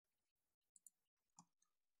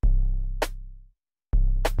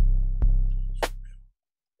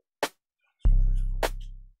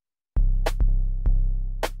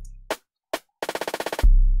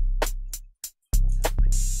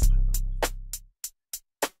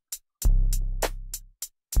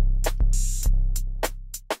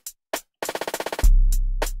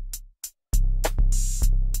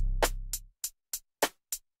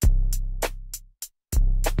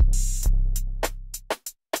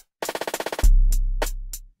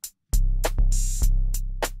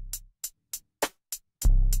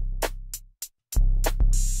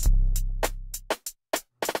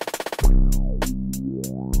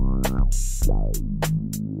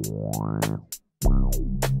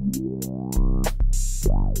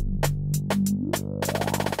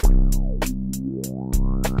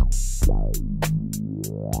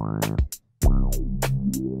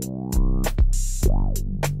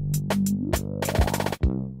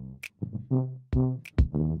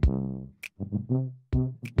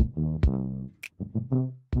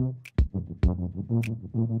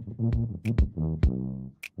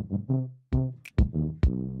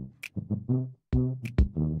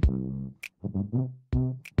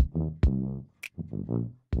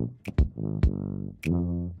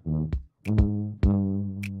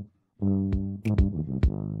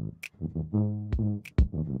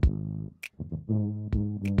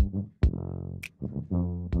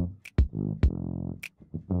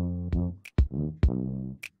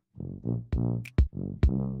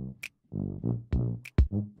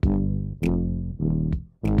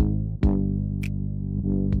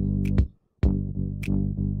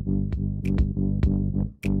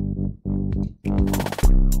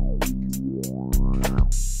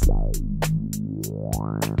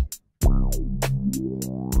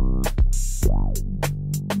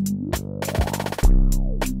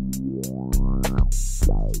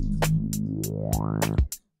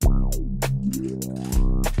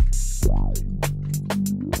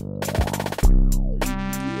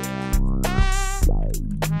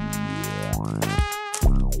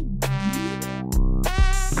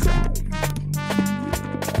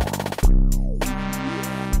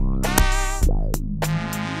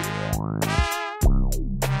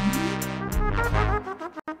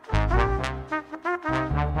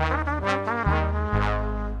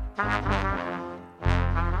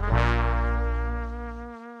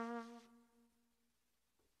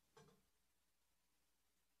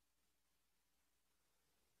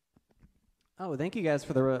Oh, thank you guys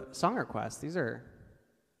for the song requests. These are,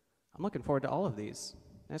 I'm looking forward to all of these.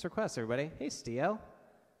 Nice requests, everybody. Hey, Stio.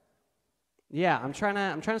 Yeah, I'm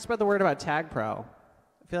trying to spread the word about Tag Pro.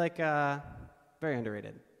 I feel like very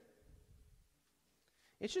underrated.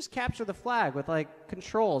 It's just capture the flag with like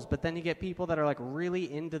controls, but then you get people that are like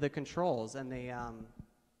really into the controls, and they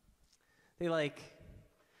like.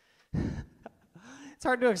 It's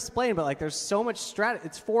hard to explain, but like there's so much strategy.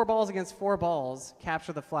 It's 4 balls against 4 balls.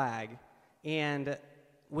 Capture the flag. And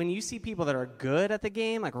when you see people that are good at the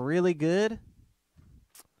game, like really good,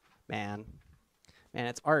 man,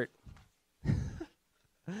 it's art.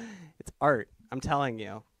 It's art. I'm telling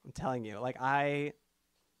you. Like I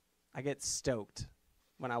get stoked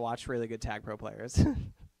when I watch really good Tag Pro players.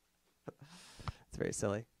 It's very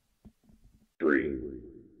silly. 3,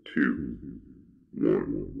 2,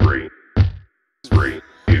 1, break. 3,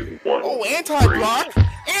 2, 1. Oh, anti-block!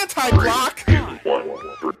 Anti-block! 3, 2,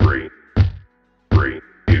 1, break. 3,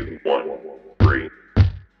 2, 1, 3,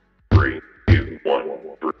 3, 2, 1,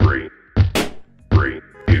 3, 3,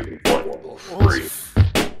 2, 1, 3,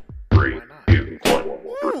 3, 2,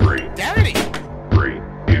 1, 3. Daddy! 3,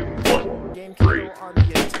 2, 1, Game 3, control on the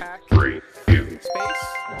attack 3, 2, space.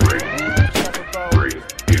 3, 3,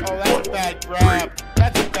 2, oh, that's a bad grab.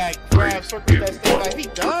 That's a bad grab. Circle that stuff like he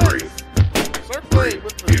does. Circulate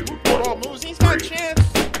with the ball moves. He's got a chance.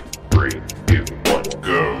 3, 2, 1,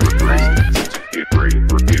 go. 3, 2, 1.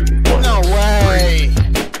 No way.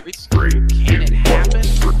 3, Can it happen?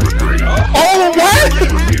 Oh, what?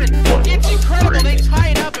 It's incredible. They tie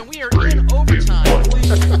it up and we are in overtime.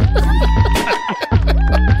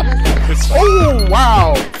 Oh,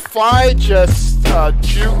 wow. Fly just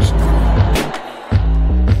jukes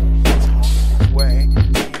way.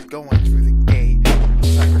 He's going through the gate.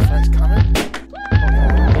 Sacrifice coming.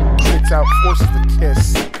 Kicks out, forces the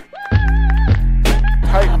kiss.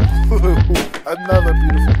 Titan Blue. Another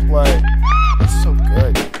beautiful play. It's so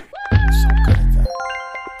good. So good at that.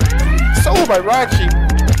 Solo by Rachi.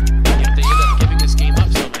 If they end up giving this game up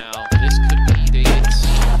somehow, this could be the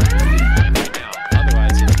right now.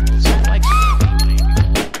 Otherwise, it's most likely to be Miami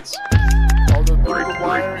Dolphins. Although the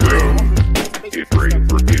wire is 3, 2, 1,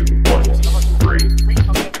 3,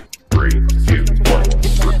 3, 2, 1,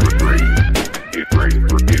 3, 3, 2, 1, 3.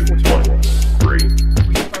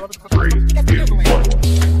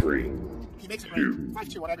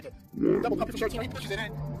 Double puppet shirt, he pushes it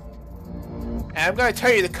in. And I'm gonna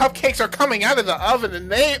tell you, the cupcakes are coming out of the oven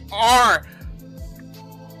and they are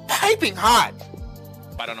piping hot.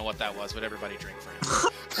 I don't know what that was, but everybody drink for him.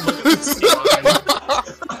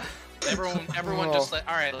 everyone just let,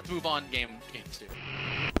 all right, let's move on game 2.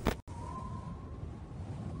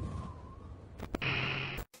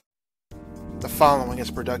 The following is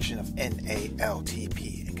a production of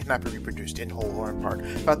mLTP and cannot be reproduced in whole or in part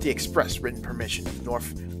without the express written permission of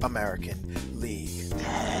North American League.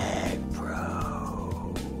 Tag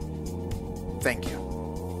Pro. Thank you.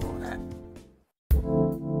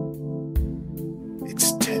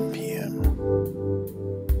 It's 10 p.m.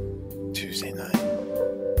 Tuesday night.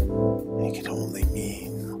 It can only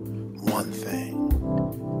mean one thing.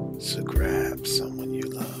 So grab someone you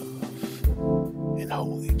love and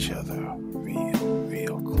hold each other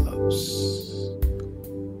real close.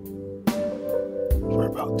 We're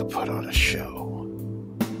about to put on a show.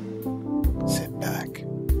 Sit back,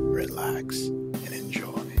 relax, and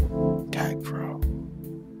enjoy Tag Pro.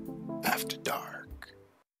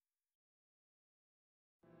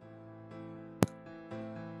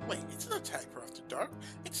 Wait, it's not Takeoff After Dark.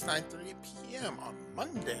 It's 9:30 p.m. on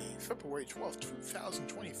Monday, February 12th,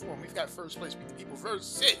 2024, and we've got first place with the people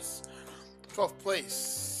versus 12th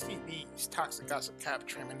place, CB's Toxic Gossip Cap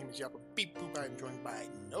Train. My name is Yappa Beep Boop. I'm joined by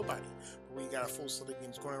nobody. But we got a full slate of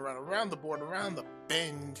games going around the board, around the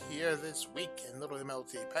bend here this week in Little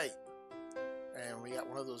mLTP. And we got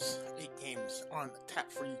one of those 8 games on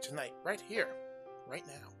tap for you tonight, right here, right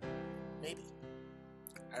now. Maybe.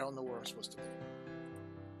 I don't know where I'm supposed to be.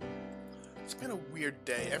 It's been a weird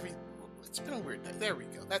day. It's been a weird day. There we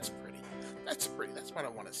go. That's pretty. That's pretty. That's what I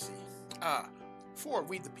want to see. For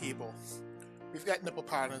We the People, we've got Nipple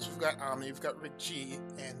Partners, we've got Omni, we've got Rick G,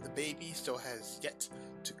 and the baby still has yet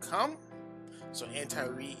to come. So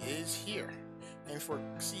Anti-Re is here. And for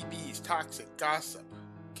CB's Toxic Gossip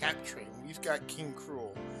Cap Train, we've got King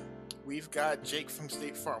Cruel, we've got Jake from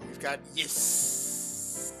State Farm, we've got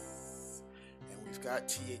Yes, and we've got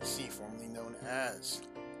THC, formerly known as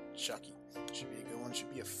Chucky. Should be a good one,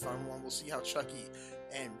 should be a fun one. We'll see how Chucky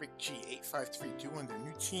and Rick G 853 do on their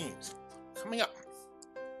new teams. Coming up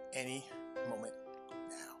any moment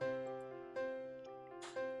now.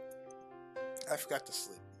 I forgot to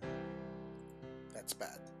sleep. That's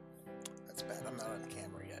bad. That's bad. I'm not on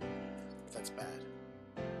camera yet. But that's bad.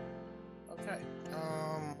 Okay.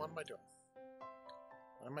 What am I doing?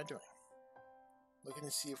 What am I doing? Looking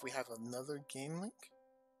to see if we have another game link.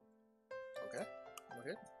 Okay. We're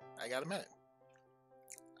good. I got a minute.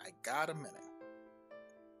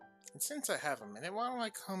 And since I have a minute, why don't I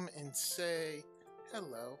come and say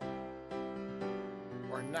hello?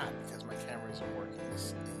 Or not, because my camera isn't working. This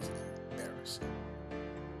is embarrassing.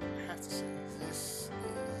 I have to say, this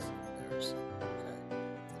is embarrassing. Okay.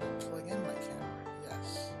 Did I plug in my camera?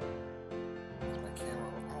 Yes. Is my camera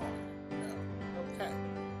on? No. Okay.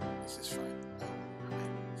 This is fine.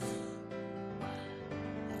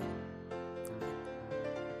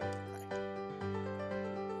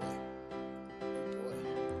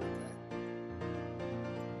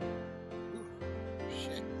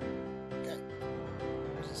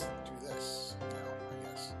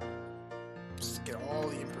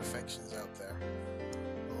 Out there.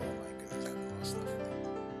 Oh my goodness, I've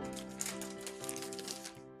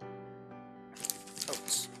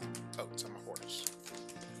lost the Totes. I'm a horse.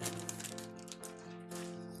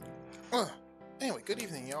 Anyway, good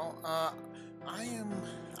evening, y'all. I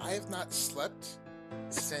have not slept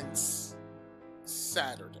since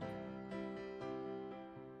Saturday.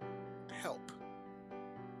 Help.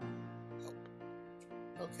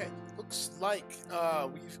 Okay, looks like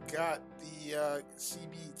we've got the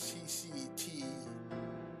CTTC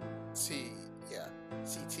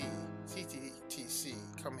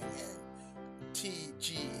coming in.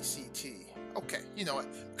 TGCT. Okay, you know what?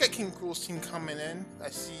 We've got King Cruel's team coming in. I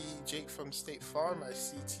see Jake from State Farm. I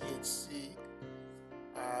see THC.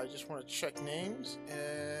 I just want to check names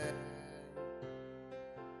and.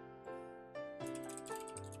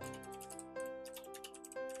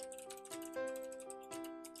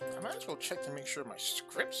 I might as well check to make sure my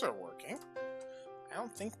scripts are working. I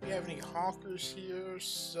don't think we have any hawkers here,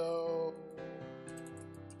 so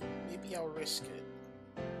maybe I'll risk it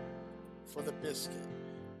for the biscuit.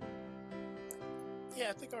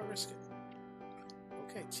 Yeah, I think I'll risk it.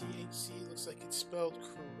 Okay, THC looks like it's spelled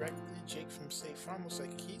correctly. Jake from State Farm looks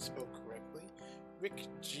like he spelled correctly. Rick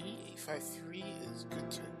G 853 is good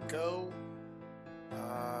to go.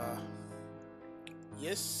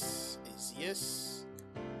 Yes is yes.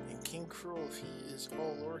 King Cruel, if he is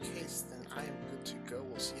all lowercase, then I am good to go.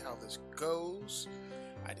 We'll see how this goes.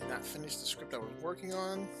 I did not finish the script I was working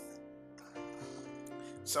on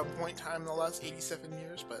some point in time in the last 87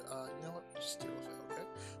 years, but you know what? We'll just deal with it, okay?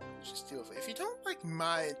 We'll just deal with it. If you don't like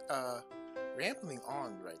my rambling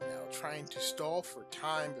on right now, trying to stall for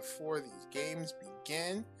time before these games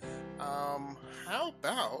begin, how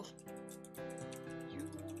about we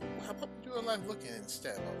do a live look-in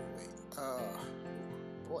instead while we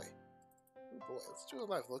wait? Boy, let's do a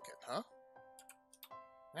live look-in, huh?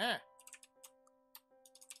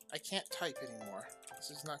 I can't type anymore.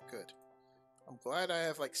 This is not good. I'm glad I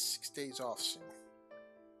have like 6 days off soon.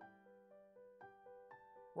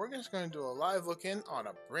 We're just going to do a live look-in on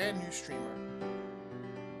a brand new streamer.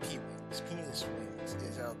 P-Wings. Penis Wings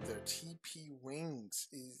is out there. TP Wings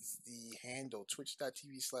is the handle.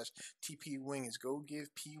 Twitch.tv/TP Wings. Go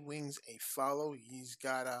give P Wings a follow. He's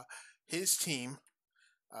got his team.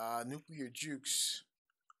 Nuclear Jukes,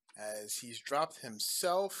 as he's dropped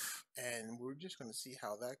himself, and we're just going to see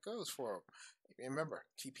how that goes for him. Remember,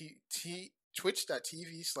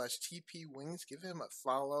 Twitch.tv/TP Wings. Give him a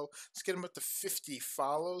follow. Let's get him up to 50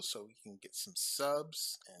 follows so we can get some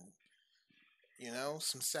subs and you know,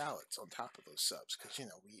 some salads on top of those subs, because, you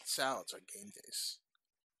know, we eat salads on game days.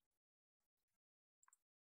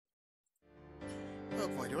 Oh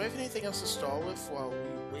boy, do I have anything else to stall with while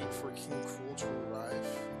we wait for King Cruel to arrive?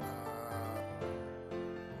 I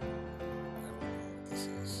don't know what this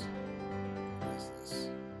is. What is this?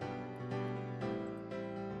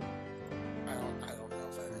 I don't know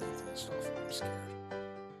if I have anything to stall for. I'm scared.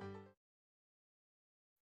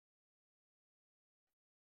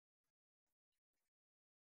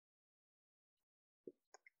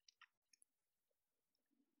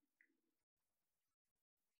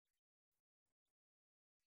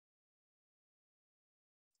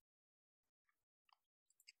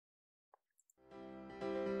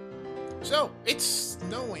 So, it's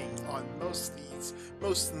snowing on most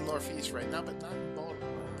of the Northeast right now, but not in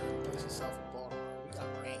Baltimore. Not in places south of Baltimore. We got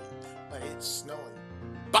rain, but it's snowing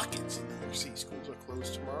buckets in New York City. Schools are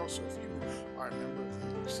closed tomorrow, so if you are a member of the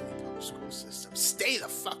New York City public school system, stay the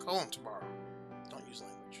fuck home tomorrow. Don't use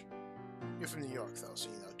language. You're from New York, though, so,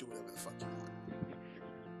 you know, do whatever the fuck you want.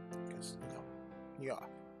 Because, you know, New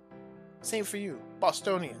York. Same for you,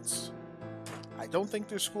 Bostonians. I don't think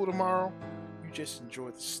there's school tomorrow. Just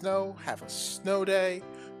enjoy the snow, have a snow day,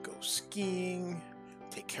 go skiing,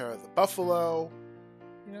 take care of the buffalo,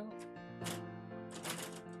 you know.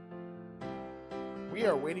 We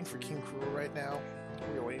are waiting for King Cruel right now.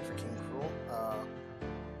 We are waiting for King Cruel.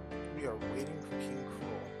 We are waiting for King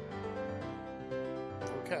Cruel.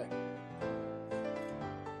 Okay.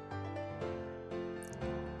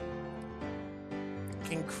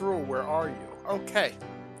 King Cruel, where are you? Okay.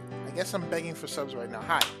 I guess I'm begging for subs right now.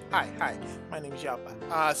 Hi. My name is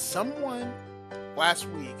Yalpa. Someone last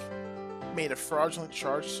week made a fraudulent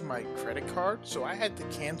charge to my credit card, so I had to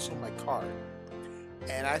cancel my card.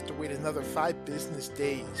 And I have to wait another 5 business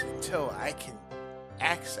days until I can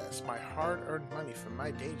access my hard-earned money from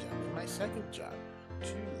my day job and my second job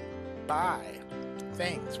to buy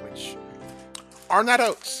things which are not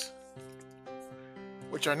oats.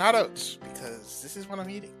 Because this is what I'm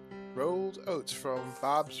eating. Rolled oats from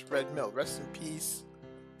Bob's Red Mill. Rest in peace,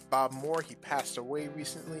 Bob Moore. He passed away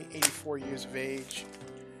recently, 84 years of age.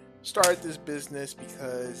 Started this business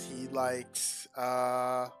because he liked,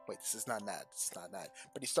 wait, this is not that.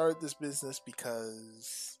 But he started this business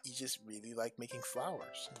because he just really liked making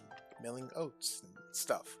flours and milling oats and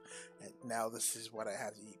stuff. And now this is what I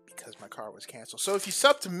have to eat because my card was canceled. So if you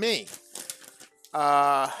sub to me,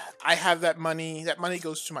 I have that money. That money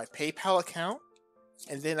goes to my PayPal account.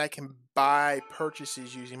 And then I can buy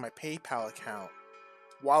purchases using my PayPal account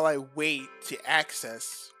while I wait to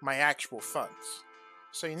access my actual funds.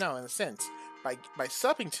 So, you know, in a sense, by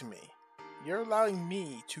subbing to me, you're allowing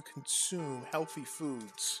me to consume healthy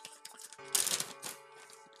foods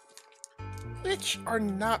which are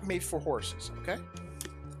not made for horses, okay?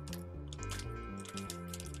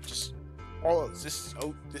 Just all of this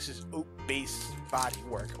is oat-based body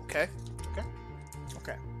work, okay?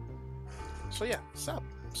 Okay. So yeah, sub.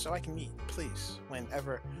 So I can eat, please.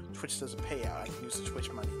 Whenever Twitch does a payout, I can use the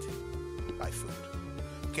Twitch money to buy food.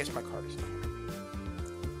 In case my card is in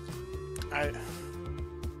here.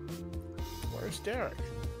 Where's Derek?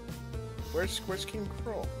 Where's King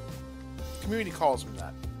Cruel? Community calls him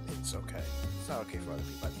that. It's okay. It's not okay for other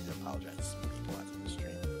people. I need to apologize to people after the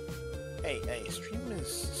stream. Hey, stream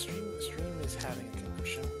is having a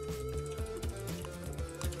conversion.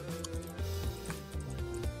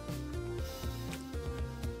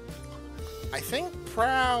 I think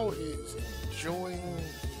Prow is enjoying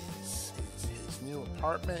his new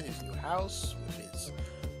apartment, his new house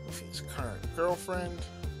with his current girlfriend,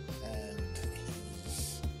 and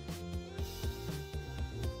his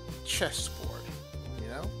chessboard, you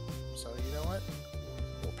know? So, you know what?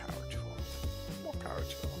 More power to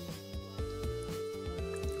him.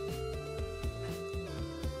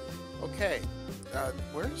 Okay,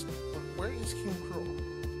 where is King Cruel?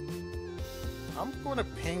 I'm going to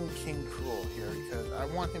ping King Cruel here because I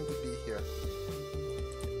want him to be here.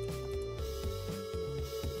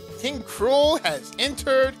 King Cruel has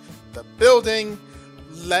entered the building.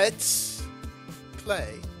 Let's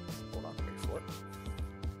play. Hold on, wait for it.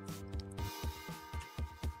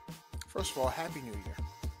 First of all, Happy New Year,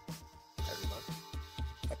 everybody.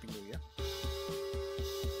 Happy New Year.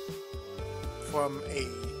 From a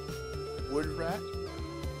wood rat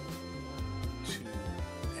to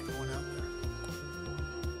everyone out there.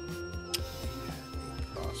 May you have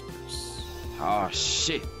a prosperous. Oh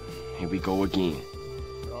shit. Here we go again.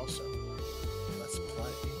 But also, let's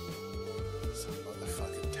play some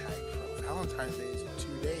motherfucking Tag Pro. Valentine's Day is in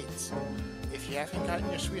 2 days. If you haven't gotten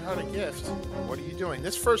your sweetheart a gift, what are you doing?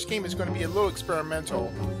 This first game is going to be a little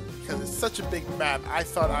experimental because it's such a big map. I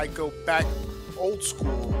thought I'd go back old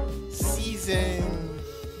school season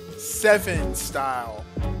 7 style.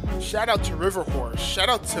 Shout out to River Horse. Shout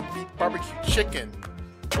out to Beef Barbecue Chicken.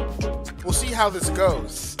 We'll see how this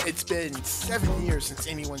goes. It's been 7 years since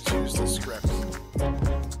anyone's used this script,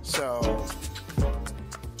 so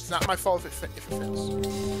it's not my fault if it fails.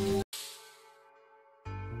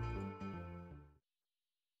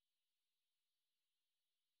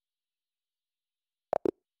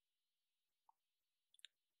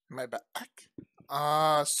 Am I back?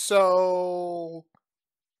 So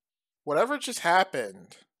whatever just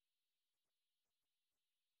happened,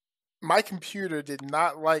 my computer did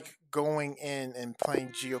not like going in and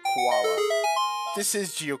playing Geo Koala. This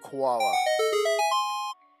is Geo Koala.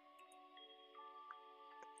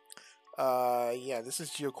 Yeah, this is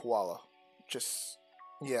Geo Koala. Just,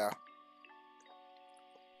 yeah.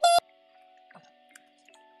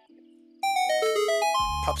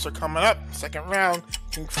 Pups are coming up. Second round.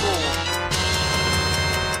 King Cruel.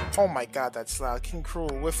 Oh my god, that's loud. King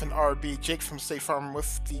Cruel with an RB. Jake from State Farm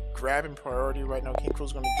with the grabbing priority right now. King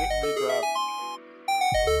Cruel's gonna get re-grab.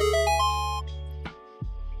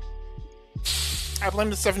 I blame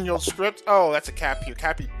the 7-year-old script. Oh, that's a Cappy.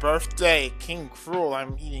 Cappy birthday. King Cruel.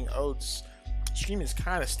 I'm eating oats. Stream is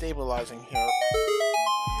kind of stabilizing here.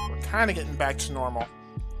 We're kind of getting back to normal.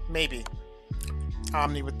 Maybe.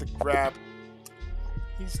 Omni with the grab.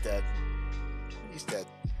 He's dead. He's dead.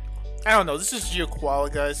 I don't know. This is Geo Koala,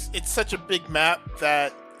 guys. It's such a big map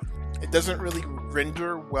that it doesn't really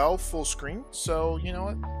render well full screen. So, you know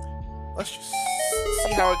what? Let's just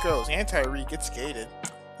see how it goes. Anti-Re gets gated.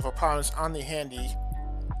 If opponent's on the handy,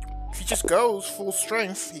 if he just goes full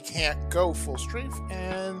strength, he can't go full strength,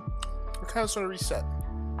 and we're kind of sort of reset.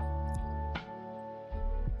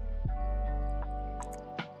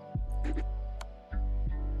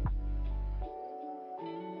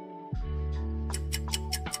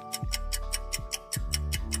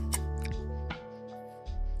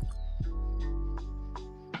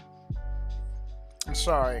 I'm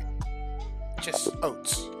sorry. Just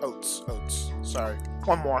oats. Sorry.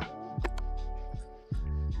 One more.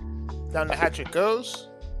 Down the hatchet goes.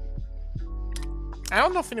 I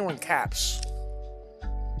don't know if anyone caps.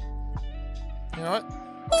 You know what?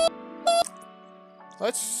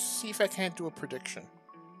 Let's see if I can't do a prediction.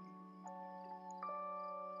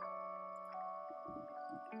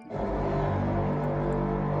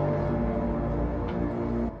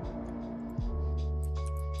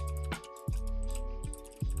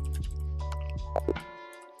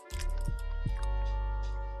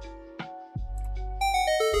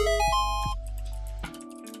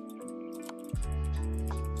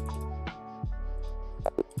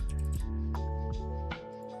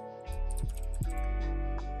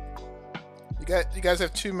 You guys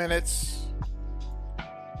have 2 minutes.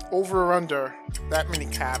 Over or under that many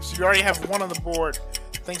caps. You already have one on the board.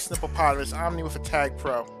 Thanks to Hippopotamus. Omni with a tag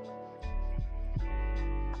pro.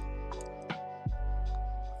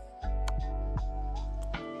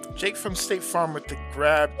 Jake from State Farm with the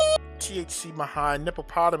grab. THC behind.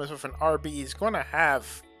 Hippopotamus with an RB. He's going to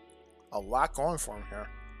have a lot going for him here.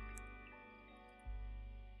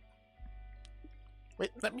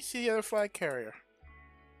 Wait, let me see the other flag carrier.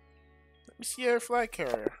 Let me see the other flag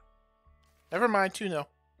carrier. Never mind, 2-0.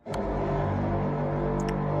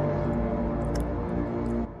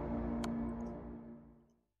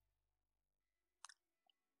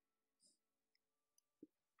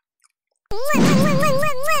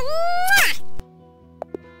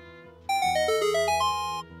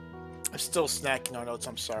 I'm still snacking on notes,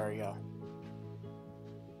 I'm sorry, y'all.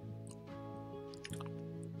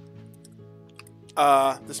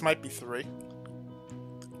 This might be 3.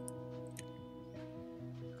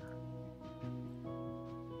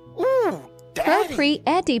 Ooh, daddy!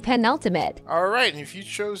 Pre-Eddie penultimate. Alright, and if you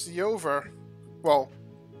chose the over, well,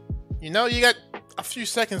 you know you got a few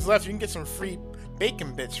seconds left. You can get some free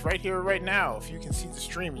bacon bits right here, right now. If you can see the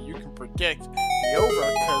stream, you can predict the over,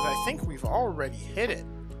 because I think we've already hit it.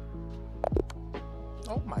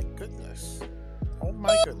 Oh my goodness. Oh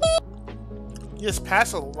my goodness. He has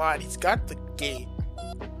passed a lot. He's got the gate.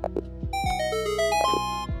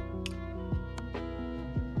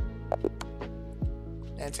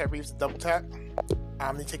 Anti-Reeves the double tap.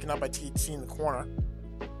 Omni taken out by THC in the corner.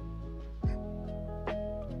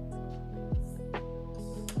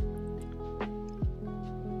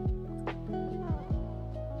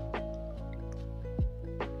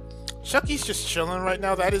 Chucky's just chilling right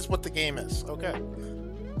now. That is what the game is. Okay.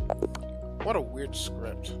 What a weird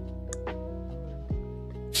script.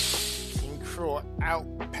 King Cruel out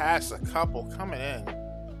past a couple coming in.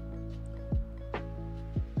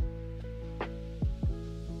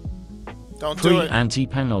 Don't do it.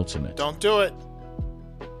 Anti-penultimate. Don't do it.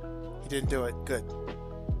 didn't do it. Good.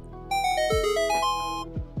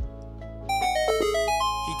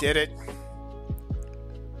 He did it.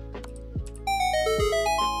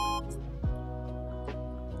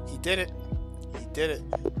 He did it. He did it.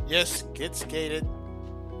 Yes, get skated.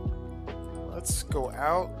 Let's go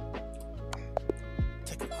out.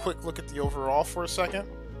 Take a quick look at the overall for a second.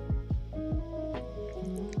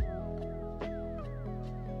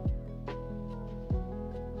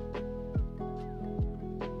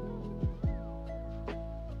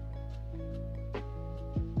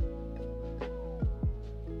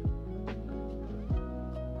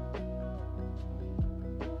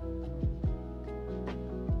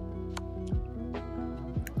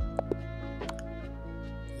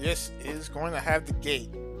 This is going to have the gate.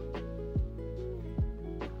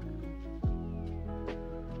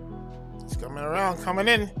 He's coming around, coming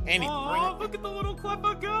in, and he's Oh, look at the little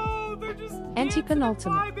Cleffa go! They're just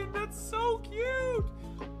Anti-penultimate. dancing and vibing. That's so cute!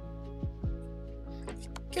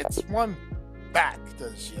 gets one back,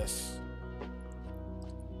 does yes.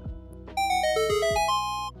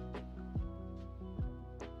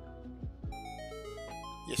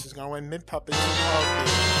 Yes is gonna win mid puppets.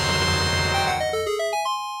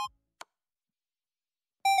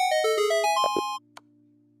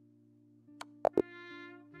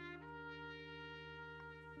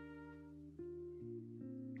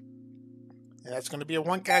 And that's gonna be a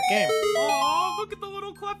one-cat game. Oh, look at the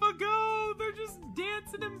little Cleffa go! They're just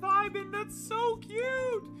dancing and vibing. That's so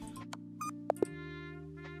cute!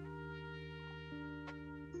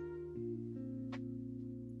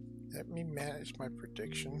 Let me manage my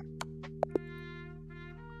prediction.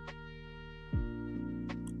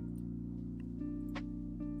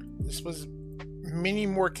 This was many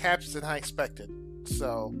more caps than I expected.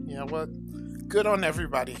 So, you know what? Good on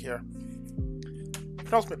everybody here.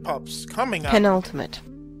 Penultimate pups coming up. Penultimate.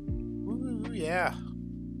 Ooh, yeah.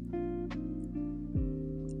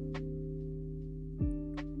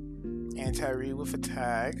 Anti-re with a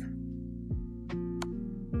tag.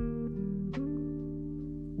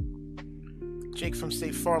 Jake from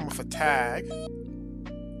State Farm with a tag.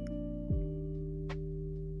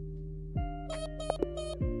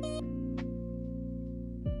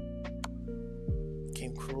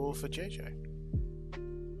 King Cruel for JJ.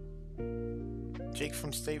 Jake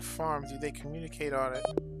from State Farm, do they communicate on it?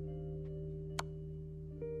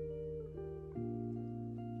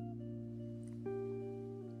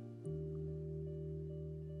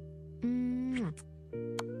 Mm.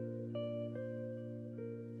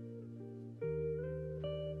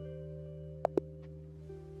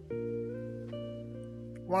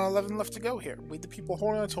 111 left to go here. We the people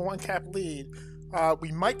holding on to one cap lead.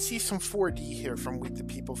 We might see some 4D here from We the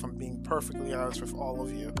People, if I'm being perfectly honest with all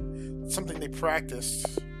of you. It's something they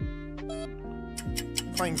practiced.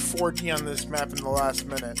 Playing 4D on this map in the last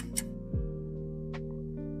minute.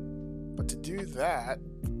 But to do that,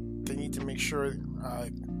 they need to make sure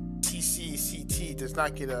TCCT does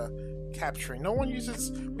not get a capturing. No one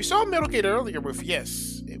uses... We saw Middle Gate earlier with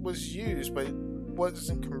yes, it was used, but it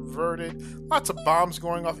wasn't converted. Lots of bombs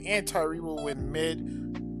going off. Anti-re will win mid.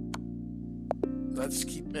 Let's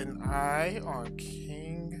keep an eye on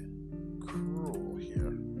King Cruel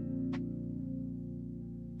here.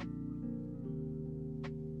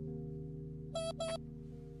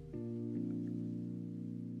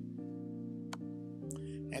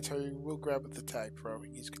 Anti-re will grab with the tag pro.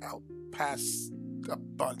 He's out past a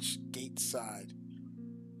bunch gate side.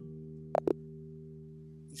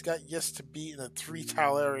 He's got yes to beat in a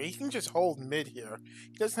 3-tile area. He can just hold mid here.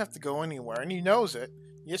 He doesn't have to go anywhere, and he knows it.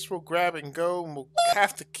 Yes, we'll grab and go, and we'll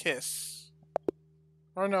have to kiss.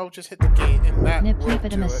 Or no, just hit the gate, and that will do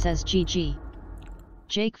mLTP it. says GG.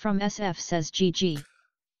 Jake from SF says GG.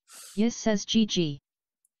 Yes says GG.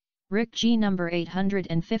 Rick G number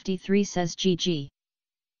 853 says GG.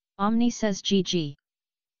 Omni says GG.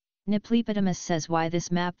 mLTP says why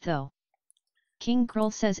this map though? King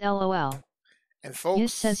Cruel says LOL. And folks...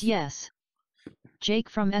 Yes says yes.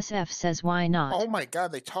 Jake from SF says why not? Oh my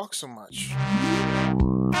god, they talk so much.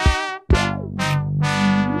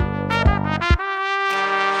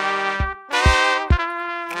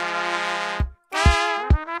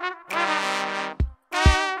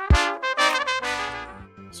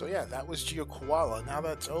 So yeah, that was Geo Koala. Now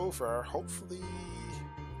that's over. Hopefully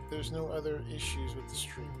there's no other issues with the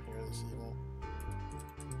stream here this evening.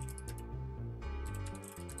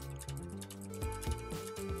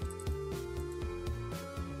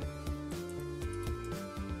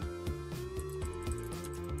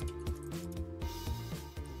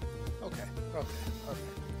 Okay.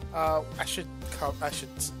 I should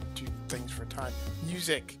do things for time.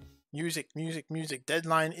 Music.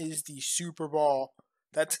 Deadline is the Super Bowl.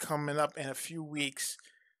 That's coming up in a few weeks.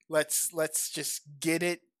 Let's just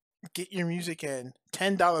get your music in.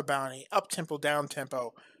 $10 bounty, up tempo, down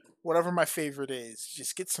tempo, whatever my favorite is.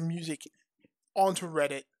 Just get some music onto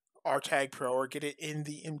Reddit, our Tag Pro, or get it in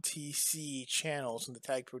the MTC channels in the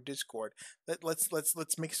Tag Pro Discord.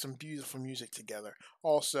 Let's make some beautiful music together.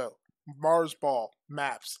 Also, Mars Ball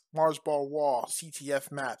maps, Mars Ball Wall,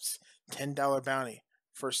 CTF maps, $10 bounty.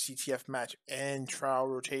 First CTF match and trial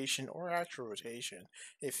rotation or actual rotation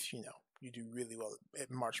if you do really well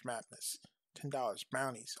at March Madness. $10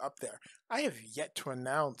 bounties up there. I have yet to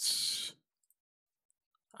announce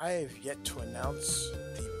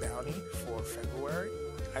the bounty for February.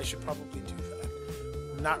 I should probably do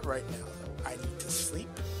that. Not right now though. I need to sleep.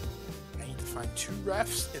 I need to find 2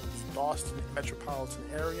 refs in the Boston metropolitan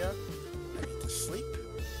area. I need to sleep.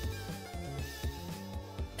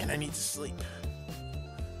 And I need to sleep.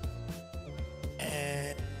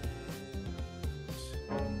 And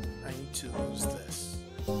I need to lose this.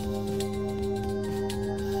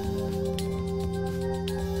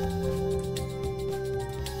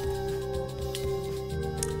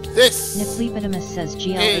 This Niplipitimus says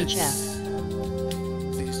GLHF.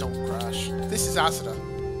 Please don't crash. This is Asada.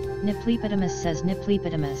 Niplipitimus says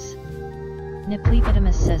Niplipitimus.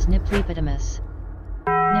 Niplipitimus says Niplipitimus.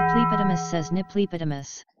 Niplipitimus says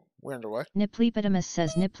Niplipitimus. We're under what? Niplipitimus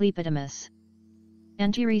says Niplipitimus.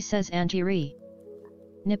 Antiri says Antiri.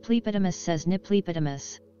 Niplipitimus says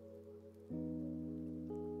Niplipitimus.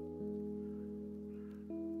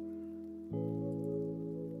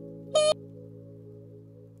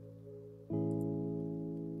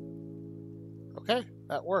 Okay,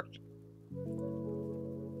 that worked.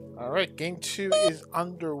 Alright, game 2 is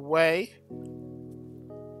underway.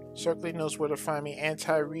 Circling knows where to find me.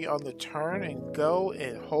 Anti-re on the turn and go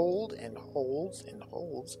and hold and holds and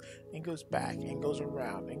holds and goes back and goes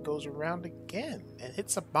around again and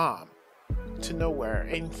hits a bomb to nowhere.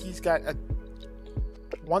 And he's got a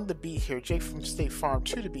 1 to beat here. Jake from State Farm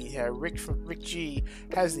 2 to beat here. Rick G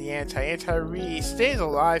has the anti-re stays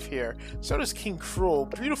alive here. So does King Cruel.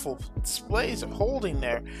 Beautiful displays of holding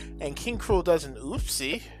there. And King Cruel does an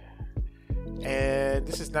oopsie. And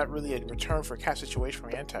this is not really a return for a catch situation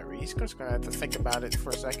for Anti-Re. He's just going to have to think about it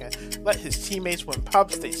for a second. Let his teammates win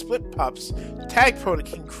pups. They split pups. Tag Pro to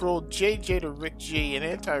King Cruel. JJ to Rick G. And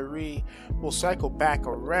Anti-Re will cycle back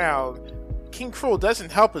around. King Cruel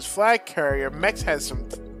doesn't help his flag carrier. Mex has some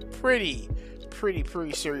pretty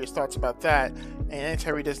serious thoughts about that. And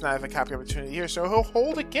Anti-Re does not have a copy opportunity here, so he'll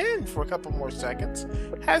hold again for a couple more seconds.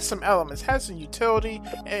 Has some elements, has some utility,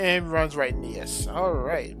 and runs right in the S.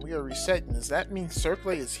 Alright, we are resetting. Does that mean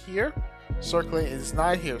Circle is here? Circle is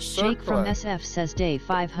not here. Circle. Jake from SF says day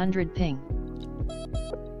 500 ping.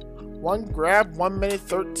 1 grab, 1 minute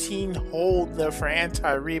 13 hold there for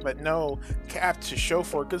Anti-Re, but no cap to show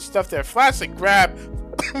for it. Good stuff there. Flaccid grab.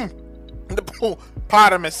 The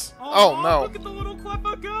Potamus. Oh no. Look at the little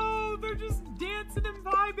Cleffa go! They're just dancing and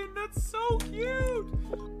vibing. That's so cute!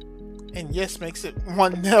 And yes, makes it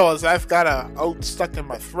 1-0 as I've got a oat stuck in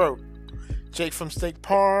my throat. Jake from Steak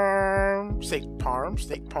Parm.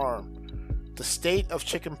 The state of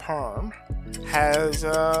chicken parm has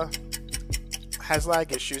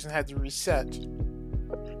lag issues and had to reset.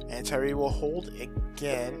 Anti-Re will hold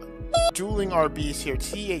again. Dueling RBs here.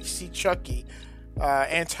 THC Chucky.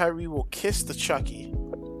 Anti-Re will kiss the Chucky.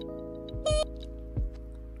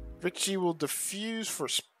 Rick G will defuse for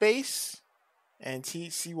space. And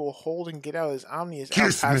THC will hold and get out. His Omni is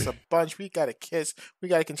out past a bunch. We got a kiss. We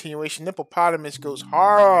got a continuation. Nipplepotamus goes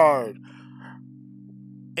hard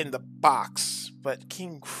in the box. But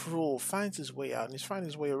King Cruel finds his way out. And he's finding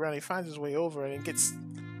his way around. He finds his way over. And it gets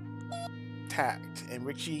tagged. And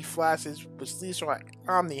Rick G flashes. But Sleeves are like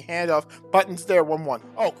Omni handoff. Buttons there. 1-1.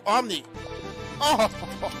 Oh, Omni. Oh!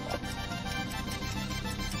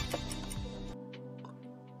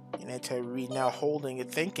 And Anti-Re now holding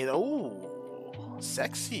it, thinking, oh,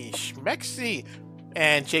 sexy, schmexy.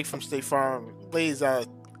 And Jake from State Farm lays out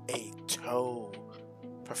a toe.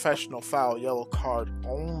 Professional foul, yellow card,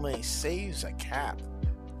 only saves a cap.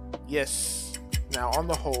 Yes. Now on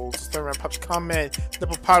the holds, third round pups come in.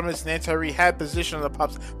 Nipplepotamus and Anti-Re had position on the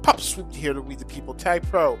pups. Pups swoop here to lead the people. Tag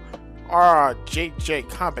Pro. JJ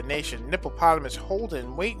combination. Nipplepotamus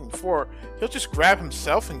holding, waiting for. He'll just grab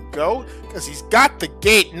himself and go because he's got the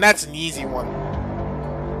gate, and that's an easy one.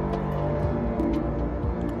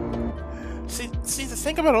 See, the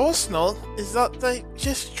thing about Arsenal is that they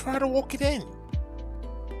just try to walk it in.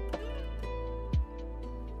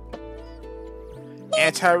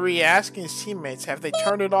 Anti-Re asking his teammates, have they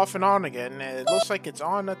turned it off and on again? And it looks like it's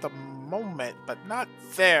on at the moment, but not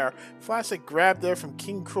there. Flaccid grabbed there from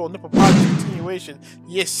King Cruel. Nipple Potter's continuation.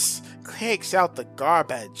 Yes, takes out the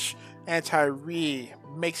garbage. Anti-Re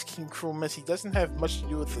makes King Cruel miss. He doesn't have much to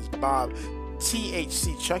do with his bomb.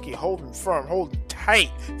 THC Chucky holding firm, holding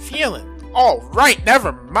tight, feeling all right.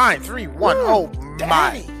 Never mind. 3-1. Oh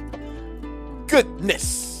my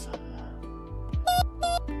goodness.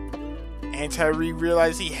 Anti-Re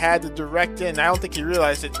realized he had the direct in. I don't think he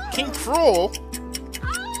realized it. King Cruel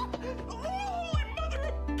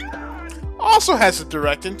also has a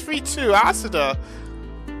direct in. 3-2. Asada.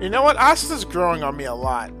 You know what? Asada's growing on me a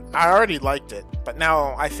lot. I already liked it, but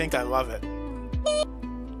now I think I love it.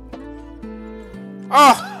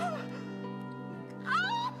 Oh!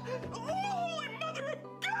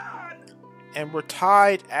 And we're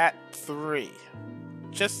tied at 3.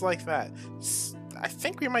 Just like that. I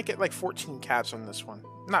think we might get like 14 caps on this one.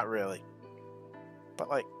 Not really. But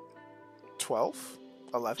like 12?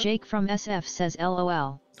 11? Jake from SF says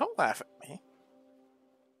LOL. Don't laugh at me.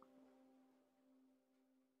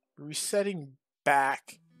 Resetting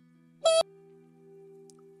back.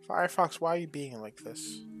 Firefox, why are you being like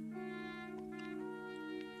this?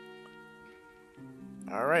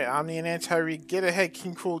 Alright, Omni and Anti-Re get ahead.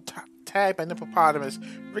 King Cruel tag by Nippopotamus.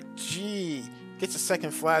 Rick G gets a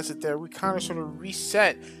second Flaccid there. We kind of sort of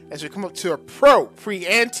reset as we come up to a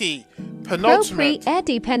pre-anti penultimate.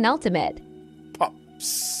 Penultimate.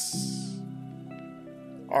 Pups.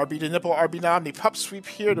 RB to Nipple, RB to Omni. Pup sweep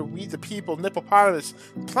here to weed the people. Nippopotamus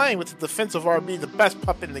playing with the defensive RB, the best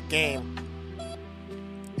pup in the game.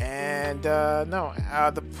 And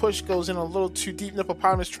the push goes in a little too deep.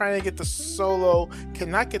 Nippopotamus trying to get the solo.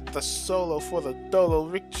 Cannot get the solo for the dolo.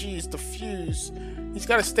 Rick G is defused. He's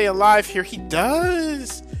got to stay alive here. He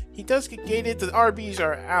does. He does get gated. The RBs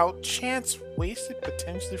are out. Chance wasted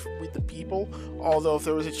potentially with the people. Although if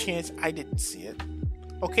there was a chance, I didn't see it.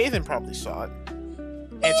 Okay, then probably saw it.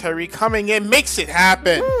 Anti-Re coming in makes it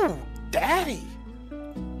happen. Ooh, daddy.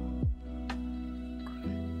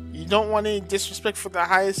 You don't want any disrespect for the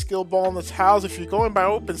highest skill ball in the tiles. If you're going by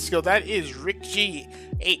open skill, that is Rick G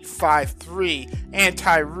 853.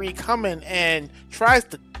 Anti-Re coming and tries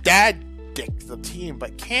to dad dick the team,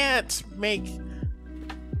 but can't make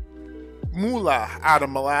moolah out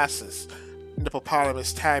of molasses.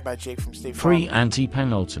 Nippopotamus tagged by Jake from State Farm.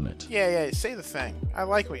 Anti-penultimate. Yeah, say the thing. I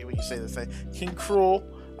like when you say the thing. King Cruel,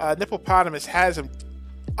 Nippopotamus has him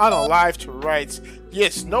unalive to rights.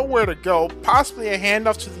 Yes, nowhere to go. Possibly a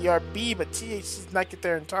handoff to the RB, but THC does not get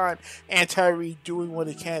there in time. Anti-Re doing what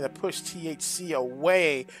he can to push THC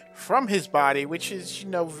away from his body, which is,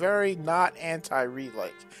 very not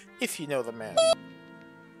Anti-Re-like, if you know the man.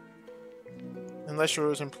 Unless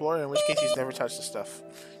you're his employer, in which case he's never touched the stuff.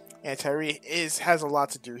 Anti-Re has a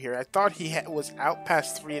lot to do here. I thought he was out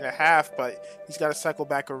past 3.5, but he's got to cycle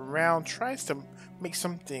back around. Tries to make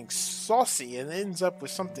something saucy and ends up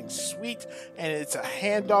with something sweet, and it's a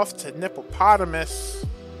handoff to Nippopotamus.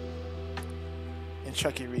 And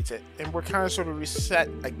Chucky reads it. And we're kind of sort of reset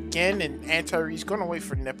again, and Anti-Re's going to wait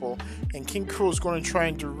for Nipple, and King Cruel's going to try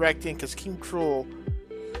and direct in because King Cruel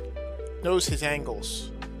knows his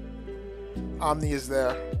angles. Omni is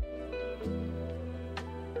there.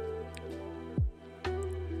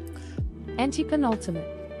 Anti-penultimate.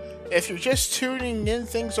 If you're just tuning in,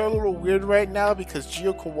 things are a little weird right now because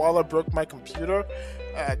Geo Koala broke my computer.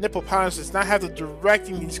 Nippopotamus does not have the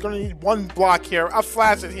directing. He's going to need one block here. A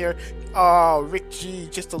Flaccid here. Oh, Rick G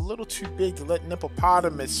just a little too big to let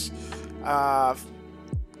Nippopotamus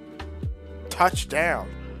touch down.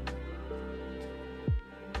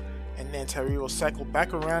 And Anti-Re will cycle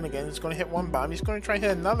back around again. He's going to hit one bomb. He's going to try and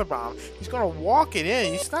hit another bomb. He's going to walk it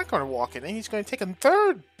in. He's not going to walk it in. He's going to take a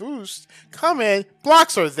third boost. Come in.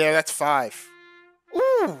 Blocks are there. That's 5.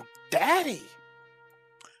 Ooh, daddy.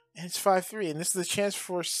 And it's 5-3. And this is a chance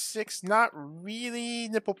for 6. Not really.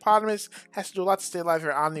 Nippopotamus has to do a lot to stay alive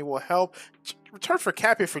here. Omni will help. Return for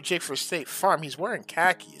cap here for Jake for State Farm. He's wearing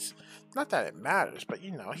khakis. Not that it matters, but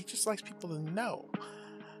he just likes people to know.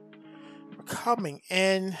 Coming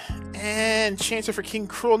in, and Chancer for King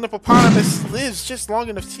Cruel. Nippopotamus lives just long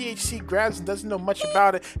enough. THC grabs and doesn't know much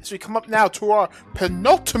about it. As we come up now to our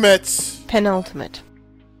penultimate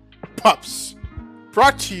pups,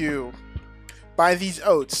 brought to you by these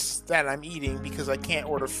oats that I'm eating because I can't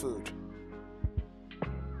order food.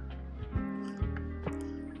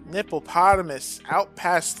 Nippopotamus out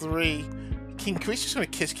past 3. King Cruel, he's just gonna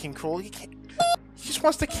kiss King Cruel. He just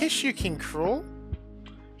wants to kiss you, King Cruel.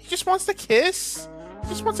 He just wants to kiss. He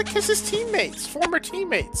just wants to kiss his teammates, former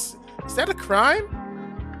teammates. Is that a crime?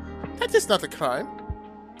 That is not a crime.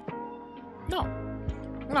 No.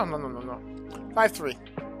 No. 5-3.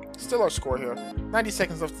 Still our score here. 90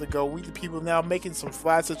 seconds left to go. We the people now making some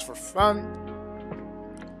flaccets for fun.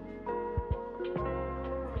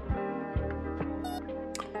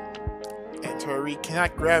 And Tori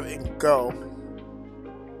cannot grab and go.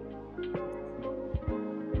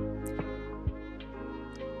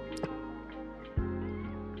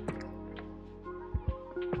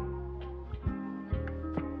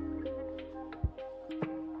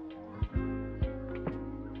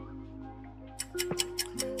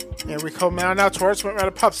 Here we come out now. Towards went right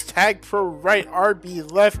of pups. Tag pro right. RB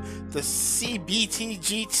left. The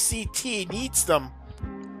CBTGCT needs them.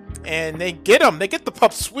 And they get them. They get the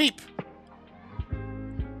pup sweep.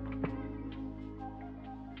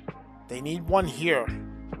 They need one here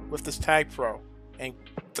with this tag pro. And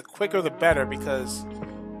the quicker the better because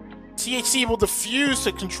THC will diffuse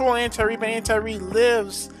to control anti-re, but anti-re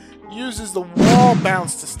lives. Uses the wall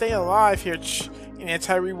bounce to stay alive here. And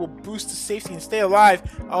anti-re will boost the safety and stay alive.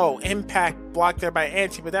 Oh, impact blocked there by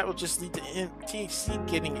anti, but that will just lead to THC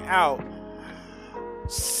getting out.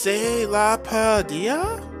 C'est la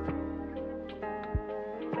Padilla?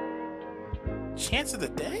 Chance of the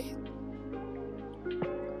day?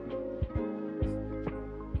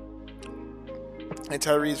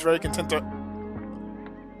 Anti-re is very content to...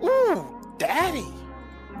 Ooh, daddy!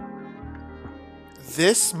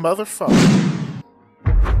 This motherfucker.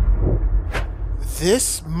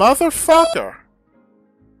 This motherfucker.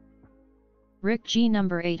 Rick G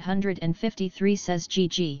number 853 says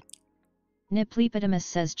GG. Niplepotamus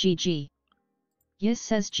says GG. Yes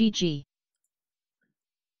says GG.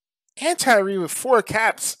 Anti-re with 4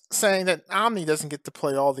 caps saying that Omni doesn't get to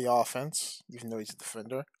play all the offense, even though he's a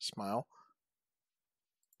defender. Smile.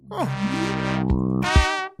 Oh.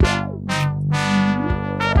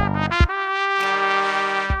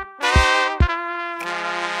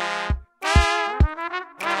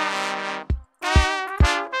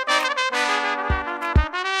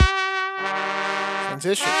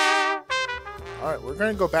 Transition. Alright, we're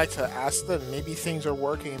going to go back to Asta. Maybe things are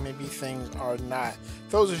working and maybe things are not.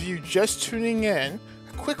 Those of you just tuning in,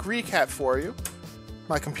 a quick recap for you.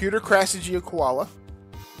 My computer crashed a koala.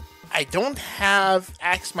 I don't have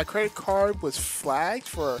access. My credit card was flagged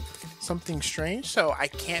for something strange, so I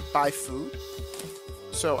can't buy food.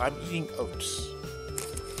 So I'm eating oats.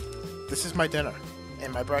 This is my dinner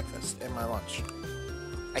and my breakfast and my lunch.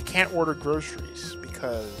 I can't order groceries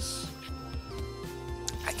because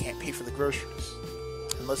I can't pay for the groceries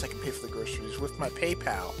unless I can pay for the groceries with my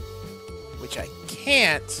PayPal, which I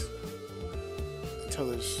can't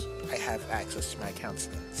until I have access to my accounts.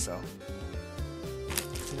 So,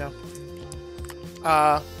 you know,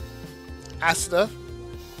 Asta,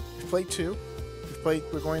 we played 2.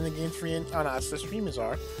 We're going to game 3 on Asta. Streamers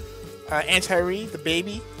are Anti-Re, the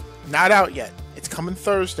baby, not out yet. It's coming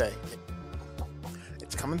Thursday.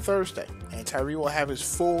 Anti-Re will have his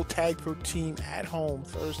full tag pro team at home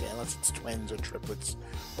Thursday, unless it's twins or triplets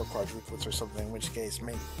or quadruplets or something, in which case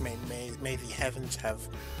may the heavens have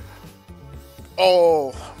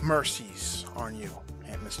all mercies on you,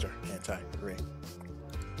 Mr. Anti-Re.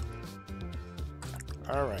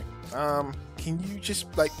 Alright. Can you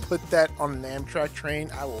just put that on an Amtrak train?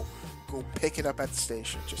 I will go pick it up at the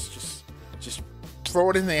station. Just throw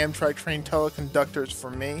it in the Amtrak train teleconductors for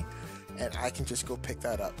me, and I can just go pick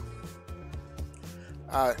that up.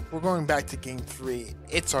 We're going back to game 3.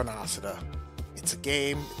 It's on Asada. It's a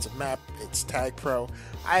game, it's a map, it's Tag Pro.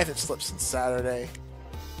 I haven't slept since Saturday.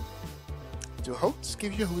 Do oats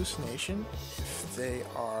give you hallucination if they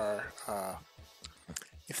are,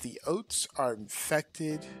 if the oats are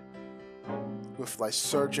infected with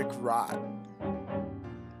lysergic rot?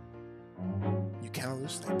 You can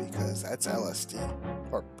hallucinate because that's LSD,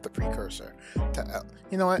 or the precursor to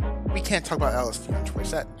you know what? We can't talk about LSD on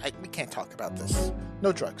Twitch. We can't talk about this.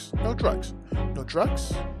 No drugs. No drugs. No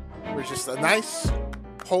drugs. We're just a nice,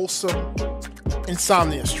 wholesome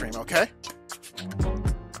insomnia stream, okay?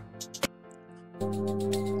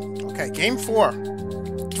 Okay, game 4.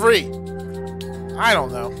 3. I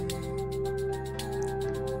don't know.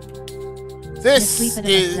 This is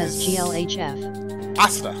says GLHF.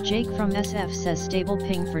 Asta. Jake from SF says stable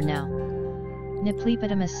ping for now.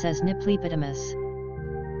 Niplepotamus says Niplepotamus.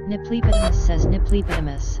 Niplepotamus says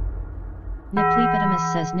Niplepotamus. Niplepotamus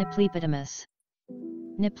says Niplepotamus.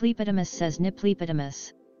 Niplepotamus says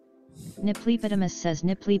Niplepotamus. Niplepotamus says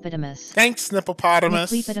Niplepotamus. Thanks,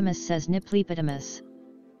 Nippopotamus. Niplepotamus says Niplepotamus.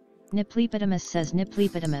 Niplepotamus says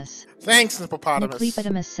Niplepotamus. Thanks, Nippopotamus.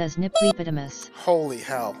 Niplepotamus says Niplepotamus. Holy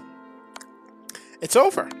hell. It's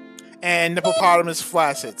over. And Nippopotamus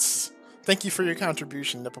flaccets. Thank you for your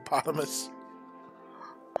contribution, Nippopotamus.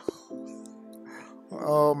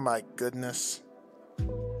 Oh my goodness.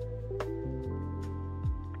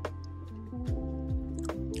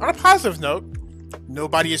 On a positive note,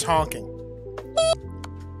 nobody is honking.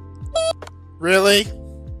 Really?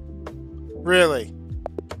 Really?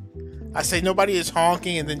 I say nobody is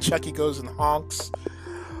honking and then Chucky goes and honks.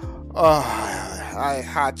 Oh, I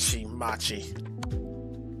hachi machi.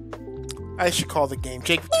 I should call the game.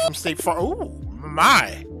 Jake from State Farm. Oh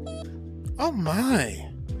my. Oh my.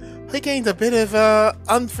 He gained a bit of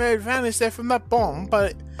unfair advantage there from that bomb,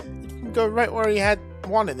 but it can go right where he had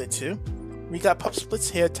wanted it to. We got Pup Splits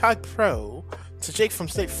here, Tag Pro, to Jake from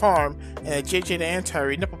State Farm, and JJ the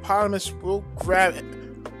Anti-Read. Hippopotamus will grab it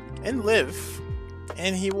and live,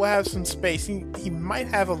 and he will have some space. He might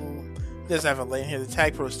have a... He doesn't have a lane here. The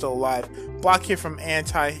Tag Pro is still alive. Block here from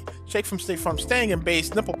Anti. Jake from State Farm staying in base.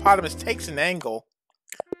 Hippopotamus takes an angle.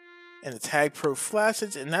 And the Tag Pro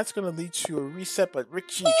flashes, and that's going to lead to a reset, but Rick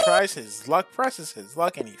G tries his luck, presses his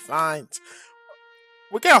luck, and he finds...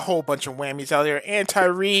 We got a whole bunch of whammies out there.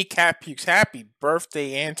 Anti-Re, Cat Pukes. Happy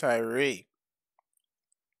birthday, Anti-Re.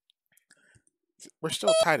 We're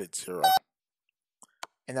still tied at 0.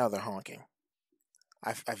 And now they're honking.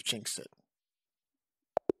 I've jinxed it.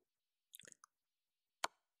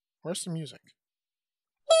 Where's the music?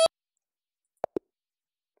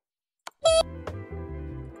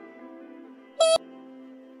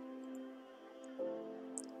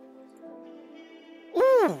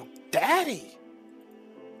 Ooh, daddy!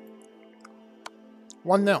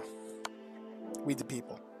 1-0. We the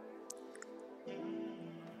people.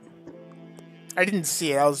 I didn't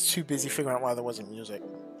see it. I was too busy figuring out why there wasn't music.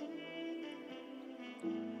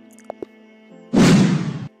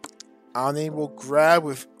 Ani will grab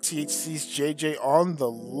with THC's JJ on the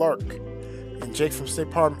lurk. And Jake from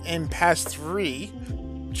State Farm in past 3.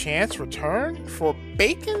 Chance return for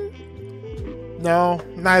Bacon? No,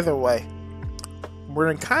 neither way. We're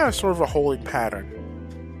in kind of sort of a holding pattern.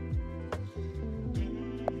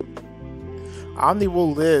 Omni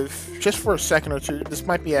will live just for a second or two. This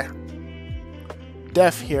might be a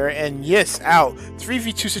death here. And Yes out.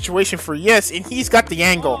 3v2 situation for Yes, and he's got the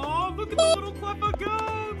angle. Oh, look at the little Cleffa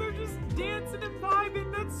go! They're just dancing and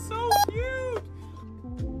vibing. That's so cute!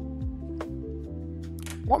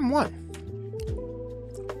 1-1.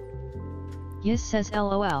 Yes says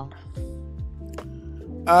LOL.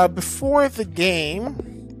 Before the game,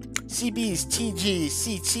 CB's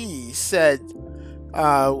TGCT said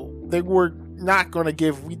they were not going to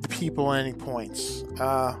give We the People any points.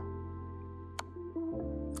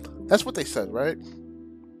 That's what they said, right?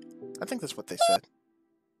 I think that's what they said.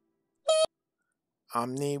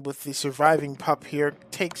 Omni with the surviving pup here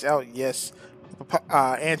takes out Yes.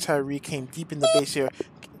 Anti-Re came deep in the base here.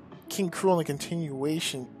 King Cruel in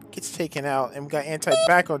continuation gets taken out, and we got Anti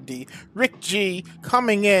back on D. Rick G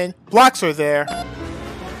coming in, blocks are there.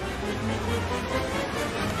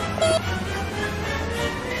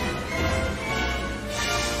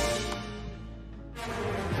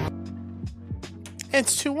 And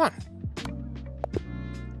it's 2-1.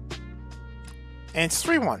 And it's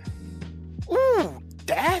 3-1. Ooh,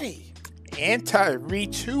 daddy. Anti-Re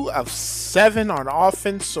 2 of 7 on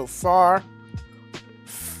offense so far.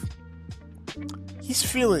 He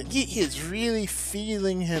is really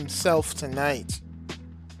feeling himself tonight.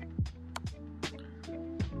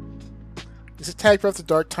 Is it Tag Breath of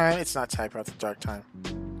Dark Time? It's not Tag Breath of Dark Time.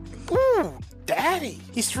 Ooh, daddy.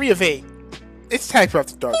 He's 3 of 8. It's Tag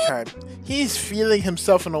Breath of Dark Time. He's feeling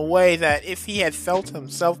himself in a way that if he had felt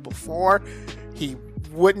himself before, he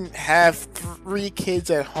wouldn't have 3 kids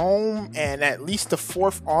at home and at least a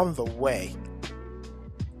 4th on the way.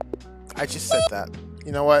 I just said that.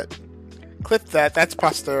 You know what? Clip that. That's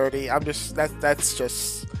posterity. That's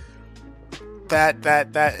just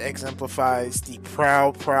that exemplifies the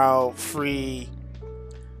proud free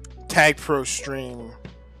Tag Pro stream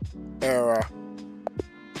era.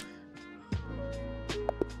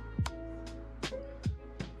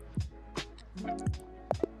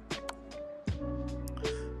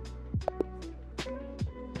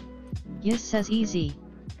 Yes says easy.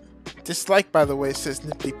 Dislike, by the way, says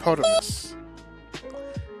Nipplypotamus.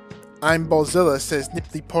 I'm Bozilla says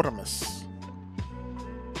Nipplypotamus.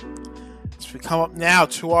 As we come up now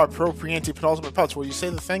to our pro pre-ante penultimate pups, will you say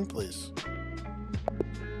the thing, please?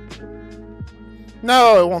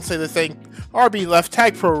 No, it won't say the thing. RB left,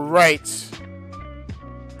 Tag Pro right.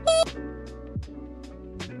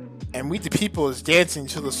 And We the People is dancing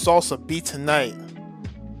to the salsa beat tonight.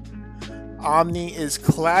 Omni is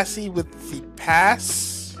classy with the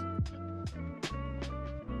pass.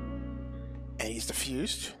 And he's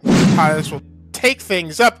defused. Pilots will take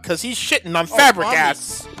things up because he's shitting on Fabric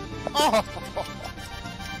ass. Oh.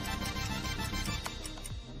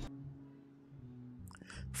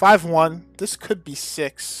 5-1. This could be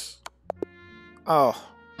 6. Oh.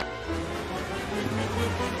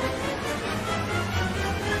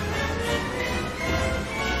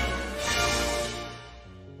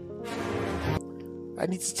 I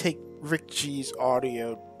need to take Rick G's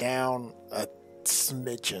audio down a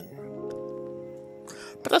smidgen.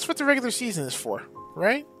 But that's what the regular season is for,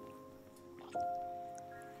 right?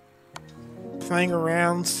 Playing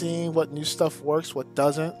around, seeing what new stuff works, what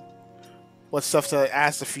doesn't, what stuff to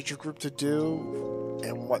ask the future group to do,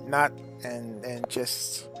 and what not, and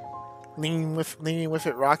just leaning with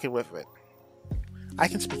it, rocking with it. I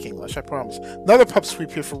can speak English, I promise. Another pub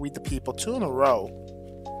sweep here for We the People, 2 in a row.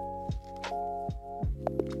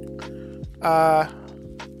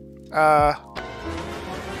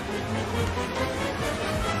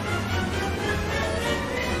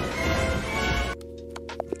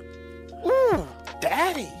 Ooh,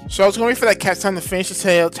 daddy. So I was going to wait for that cat's time to finish to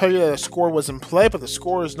say, I'll tell you that the score was in play, but the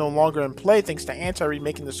score is no longer in play thanks to Anti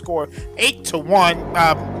making the score 8-1.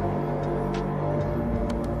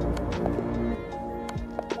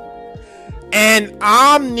 And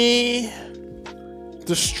Omni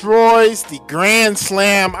destroys the Grand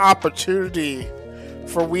Slam opportunity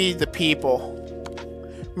for We the People.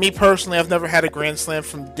 Me personally, I've never had a Grand Slam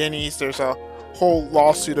from Dinis. There's a whole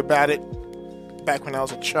lawsuit about it back when I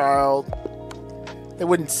was a child. They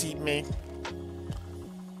wouldn't seat me.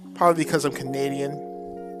 Probably because I'm Canadian.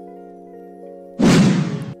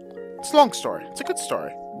 It's a long story. It's a good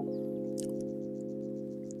story.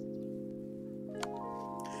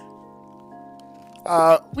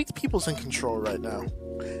 We the People's in control right now.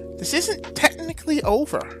 This isn't technically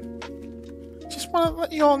over. Just want to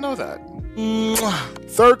let you all know that.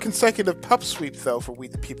 Third consecutive pup sweep, though, for We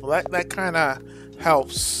the People. That kind of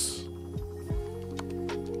helps.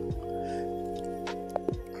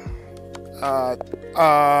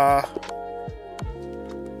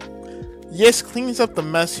 Yes, cleans up the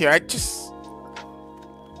mess here. I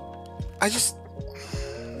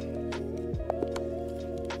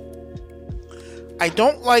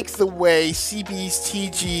don't like the way CB's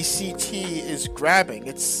TGCT is grabbing.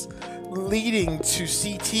 It's leading to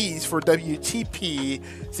CTs for WTP,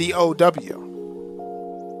 the OW.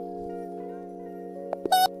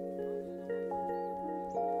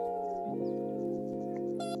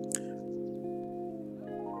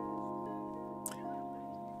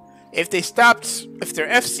 If their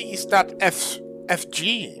FC stopped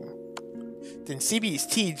FGing, then CB's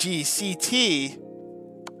TGCT,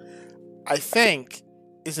 I think,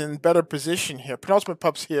 is in better position here. Penultimate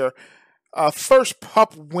pups here. First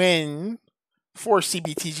pup win for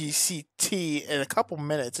CBTGCT in a couple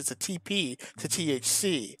minutes. It's a TP to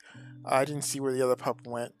THC. I didn't see where the other pup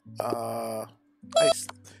went.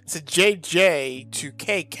 It's a JJ to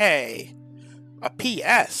KK. A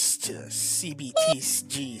PS to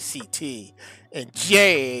CBTGCT. And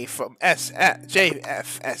J from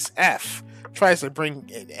JFSF tries to bring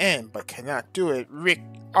it in, but cannot do it. Rick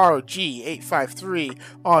RG853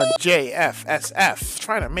 on JFSF,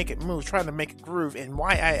 trying to make it move, trying to make it groove, and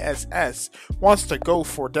YISS wants to go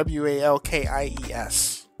for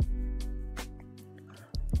WALKIES.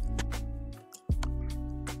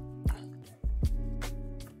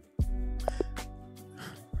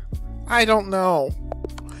 I don't know,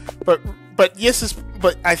 but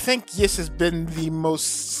I think Yes has been the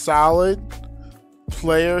most solid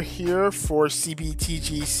player here for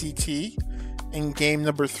CBTGCT in game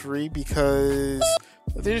number 3, because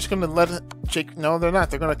they're just going to let Jake... No, they're not.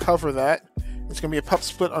 They're going to cover that. It's going to be a pup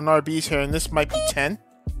split on RBs here, and this might be 10.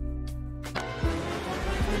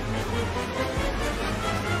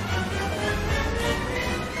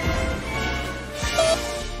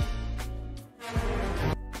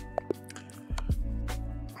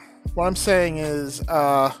 What I'm saying is,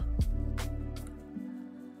 11.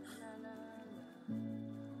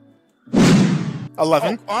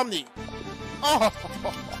 Oh, Omni. Oh.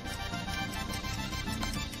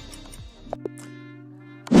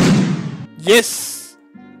 Yes.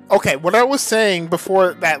 Okay, what I was saying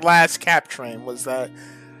before that last cap train was that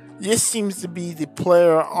Yes seems to be the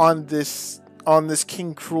player on this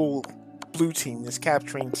King Cruel blue team, this cap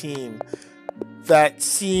train team, that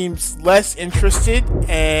seems less interested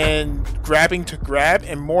in grabbing to grab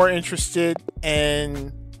and more interested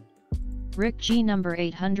in... Rick G number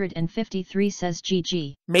 853 says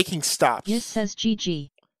GG. Making stops. Yes says GG.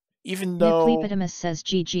 Even though... Nick says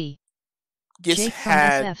GG. Yes Jake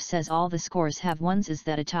had... from SF says all the scores have ones. Is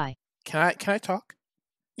that a tie? Can I talk?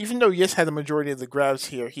 Even though Yes had the majority of the grabs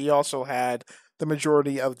here, he also had the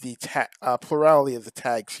majority of the plurality of the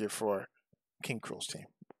tags here for King Cruel's team.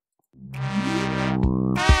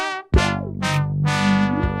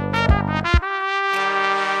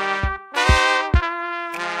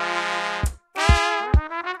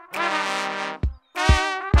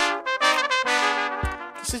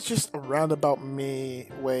 This is just a roundabout way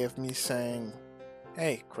of me saying,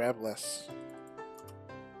 hey, grab less.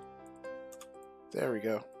 There we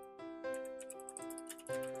go.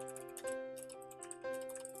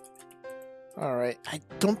 Alright, I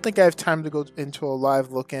don't think I have time to go into a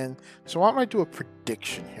live look-in, so why don't I do a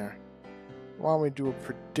prediction here? Why don't we do a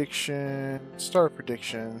prediction? Start a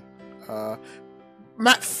prediction. Game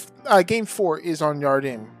 4 is on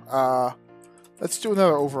Yardim. Let's do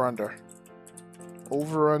another over-under.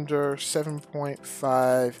 Over-under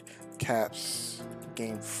 7.5 caps.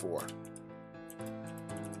 Game 4.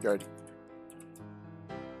 Yardim.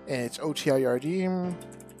 And it's OTI Yardim.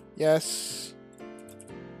 Yes.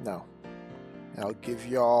 No. I'll give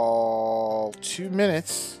y'all 2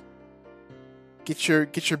 minutes. Get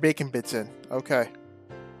your bacon bits in. Okay.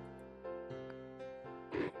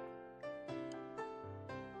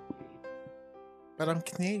 But I'm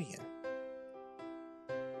Canadian.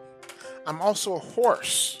 I'm also a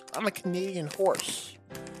horse. I'm a Canadian horse.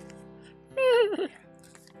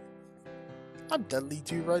 I'm Dudley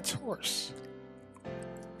Do-Right's horse.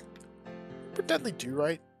 Remember Dudley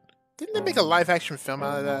Do-Right? Didn't they make a live-action film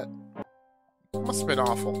out of that? It must have been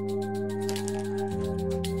awful.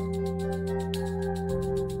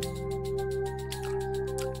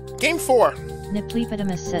 Game 4.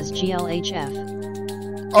 Niplepotamus says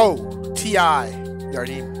GLHF. Oh, TI.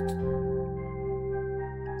 Yardim.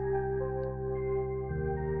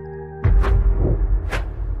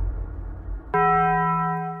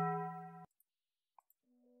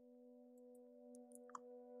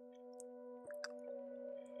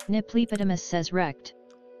 Niplepotamus says wrecked.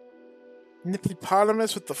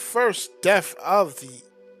 Niplepotamus with the first death of the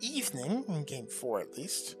evening, in Game 4 at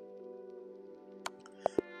least.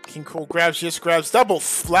 King Cole grabs, yes, grabs double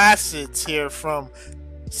flacids here from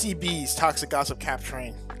CB's Toxic Gossip Cap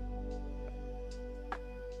Train.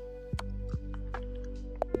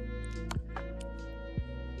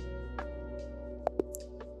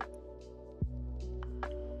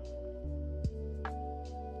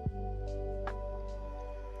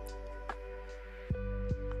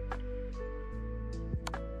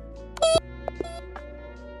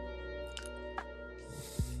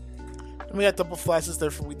 And we got double flashes there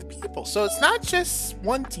for We the People. So it's not just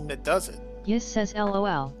one team that does it. Yes says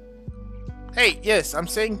LOL. Hey, yes, I'm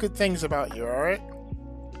saying good things about you, alright?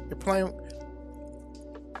 You're playing...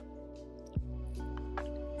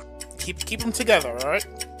 Keep them together, alright?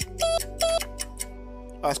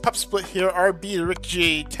 It's Pup Split here, RB to Rick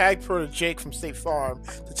G, Tag Pro to Jake from State Farm.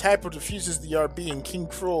 The Tag Pro defuses the RB and King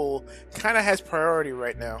Cruel kind of has priority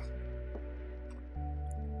right now.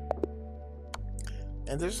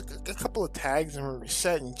 And there's a couple of tags and we're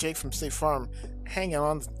reset, and Jake from State Farm hanging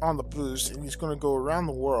on the blues, and he's going to go around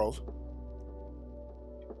the world.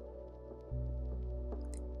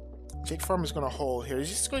 Jake Farm is going to hold here. He's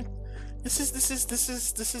just going. This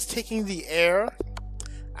is taking the air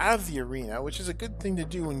out of the arena, which is a good thing to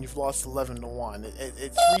do when you've lost 11-1.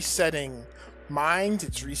 It's resetting mind.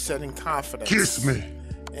 It's resetting confidence. Kiss me.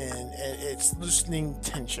 And it's loosening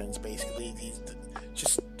tensions, basically.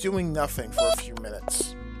 Just doing nothing for a few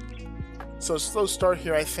minutes. So a slow start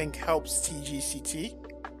here, I think, helps TGCT.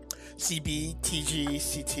 CB,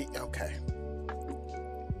 TGCT. Okay.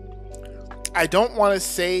 I don't want to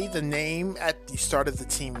say the name at the start of the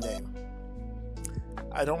team name.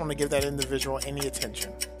 I don't want to give that individual any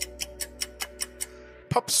attention.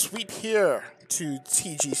 Pup sweep here to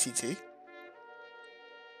TGCT.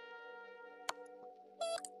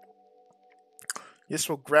 This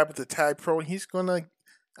will grab at the Tag Pro, and he's gonna.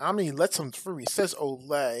 Omni lets him through. He says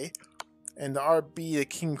Olay. And the RB, the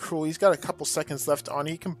King Cruel, he's got a couple seconds left on.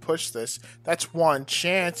 He can push this. That's one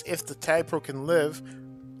chance if the Tag Pro can live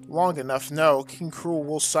long enough. No, King Cruel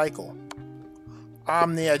will cycle.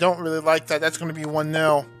 Omni, I don't really like that. That's going to be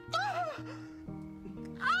 1-0.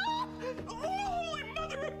 Holy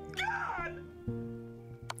mother of God!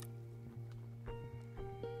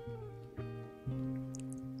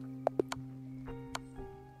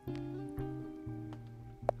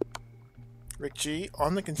 Rick G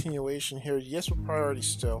on the continuation here. Yes, with priority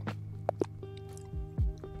still.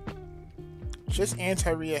 Just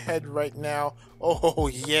anti-re ahead right now. Oh,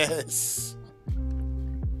 yes.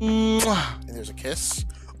 Mwah. And there's a kiss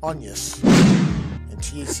on yes. And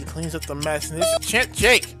THC cleans up the mess. And there's a chance.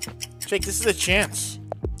 Jake, this is a chance.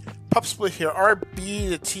 Pup split here.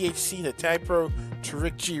 RB to THC to Tag Pro to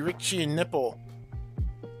Rick G. Rick G and Nipple.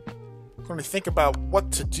 Going to think about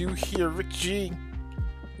what to do here. Rick G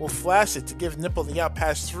will flash it to give Nipple the out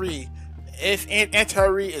past 3. If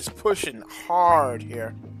anti-re is pushing hard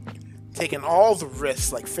here. Taking all the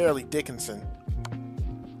risks like Fairleigh Dickinson.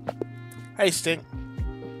 Hey, Stink.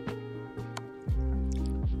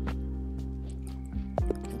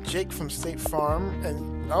 Jake from State Farm,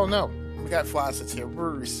 and oh no, we got faucets here. We're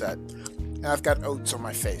reset. And I've got oats on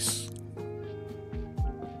my face.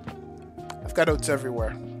 I've got oats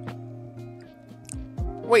everywhere.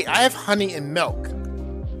 Wait, I have honey and milk.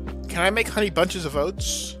 Can I make honey bunches of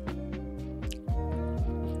oats?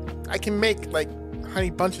 I can make, like, honey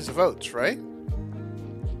bunches of oats, right?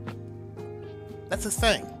 That's a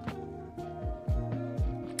thing.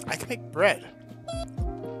 I can make bread.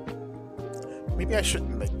 Maybe I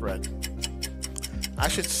shouldn't make bread. I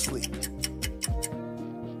should sleep.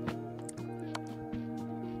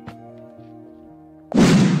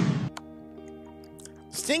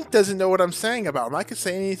 Stink doesn't know what I'm saying about him. I could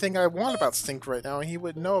say anything I want about Stink right now and he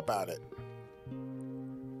wouldn't know about it.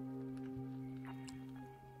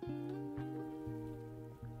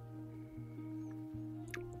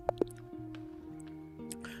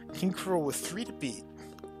 King Cruel with 3 to beat.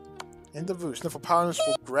 In the roost, Nymphopolymus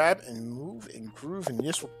will grab and move and groove, and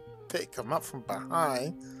Yes will pick him up from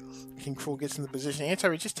behind. King Cruel gets in the position.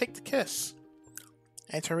 Anti-Raid, just take the kiss.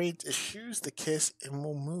 Anti-Raid eschews the kiss and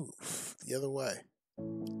will move the other way.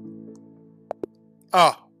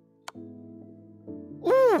 Oh.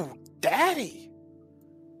 Ooh, daddy.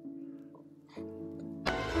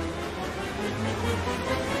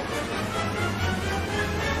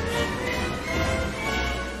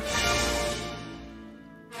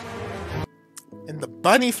 And the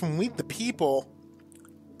bunny from Meet the People.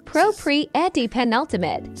 Pro Pre Anti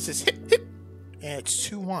Penultimate. Says hip hip. And it's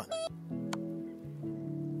 2-1.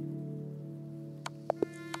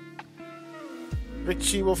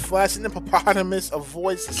 Richie will flash and the hippopotamus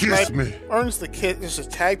avoids the snipe. Earns the kiss. There's a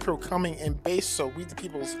tag pro coming in base, so we the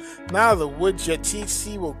people's not out of the woods yet.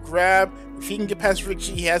 THC will grab. If he can get past Rick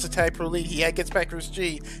G, he has a tag pro lead. He gets back to Rick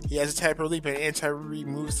G, he has a tag pro lead, but Anti-Re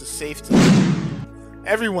moves to safety.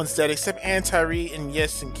 Everyone's dead except Anti-Re and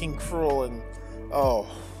Yes and King Cruel and oh.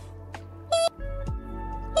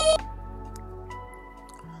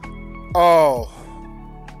 Oh.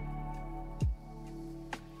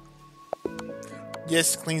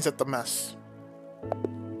 Yes cleans up the mess.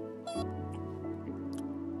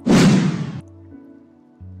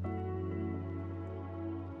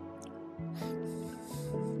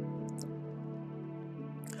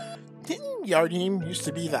 Didn't Yardim used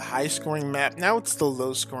to be the high-scoring map? Now it's the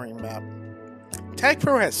low-scoring map. Tag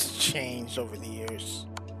Pro has changed over the years.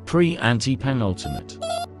 Pre-anti-penultimate.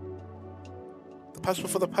 The pups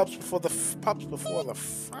before the pups before the pups before the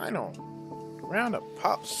final round of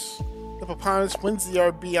pups. Hippopotamus wins the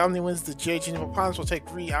RB, Omni wins the JG, Hippopotamus will take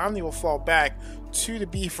Re, Omni will fall back to the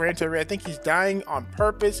B for Anti-Re. I think he's dying on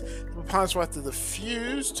purpose. Hippopotamus will have to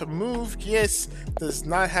defuse to move. Yes, does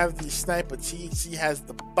not have the snipe, but THC has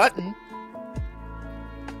the button.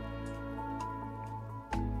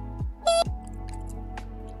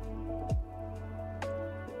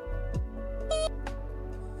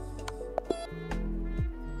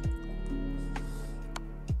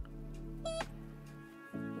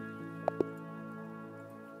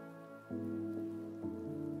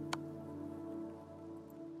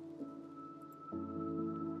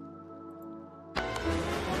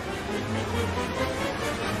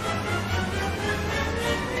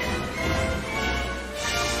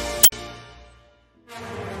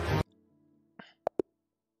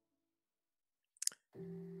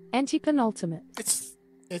 Anti-penultimate.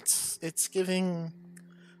 It's giving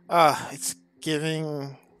a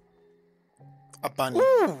bunny.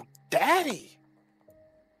 Ooh, daddy.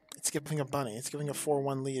 It's giving a bunny. It's giving a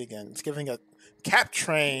 4-1 lead again. It's giving a cap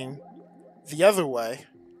train the other way.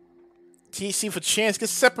 TC for chance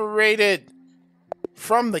gets separated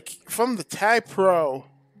from the tag pro.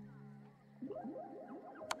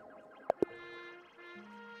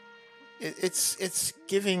 It's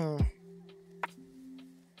giving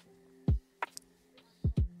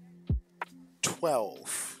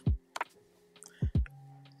 12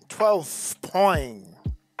 point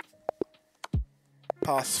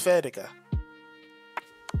Paws.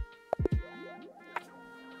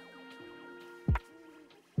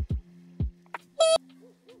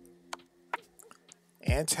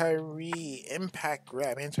 Anti-Re impact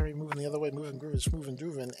grab. Anti-Re moving the other way, moving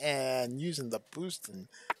grooving, and using the boost and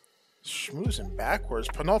schmoozing backwards.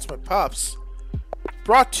 Penultimate pups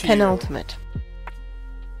brought to Penultimate. you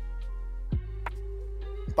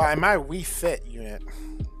by my Wii Fit unit.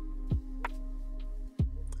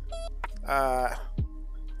 The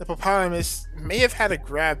hippopotamus may have had a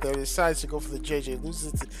grab there, decides to go for the JJ,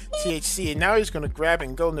 loses it to THC, and now he's going to grab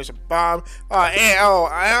and go, and there's a bomb.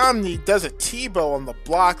 Omni does a T-bow on the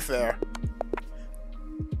block there.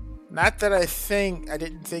 Not that I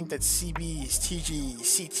didn't think that CB's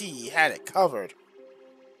TGCT had it covered.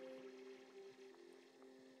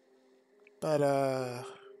 But,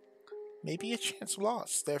 maybe a chance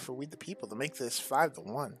lost there for We the People to make this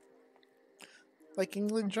 5-1. Like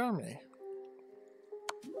England, Germany.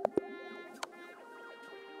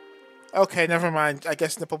 Okay, never mind. I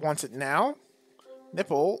guess Nipple wants it now.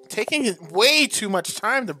 Nipple taking it way too much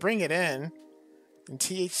time to bring it in. And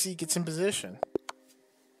THC gets in position.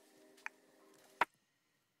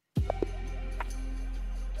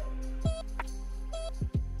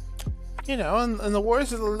 You know, in the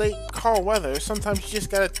words of the late Carl Weather, sometimes you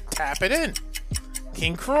just gotta tap it in.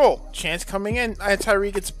 King Cruel, chance coming in.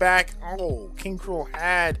 Anti-Re gets back. Oh, King Cruel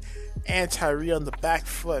had Anti-Re on the back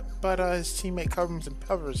foot, but his teammate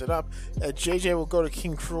covers it up. JJ will go to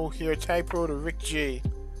King Cruel here. Tag Pro to Rick G.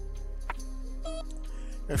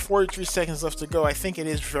 And 43 seconds left to go. I think it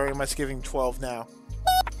is very much giving 12 now.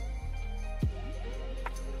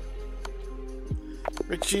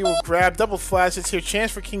 Rick G will grab double flash. It's here.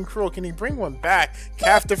 Chance for King Cruel. Can he bring one back?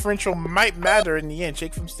 Calf differential might matter in the end.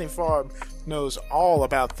 Jake from State Farm knows all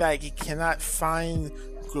about that. He cannot find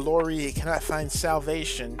glory. He cannot find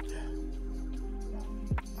salvation.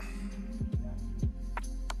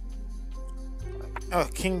 Oh,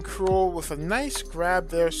 King Cruel with a nice grab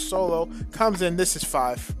there. Solo comes in. This is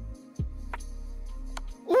 5.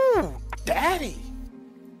 Ooh, daddy.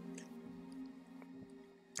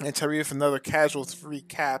 And Terry with another casual 3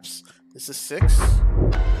 caps. This is 6.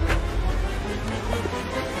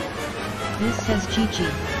 This says GG.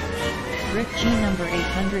 Rick G number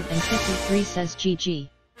 853 says GG.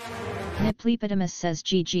 Niplepotamus says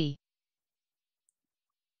GG.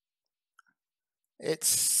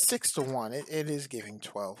 It's 6-1. It is giving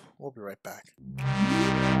 12. We'll be right back.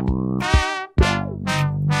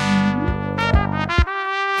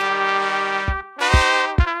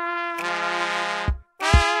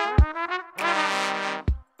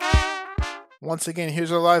 Once again,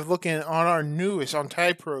 here's our live looking on our newest, on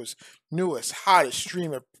Tag Pro's newest, hottest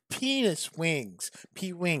streamer, Penis Wings.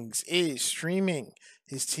 P Wings is streaming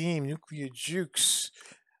his team, Nuclear Jukes.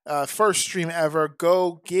 First stream ever.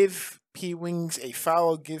 Go give P Wings a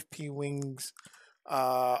follow. Give P Wings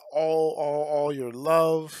all your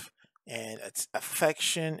love and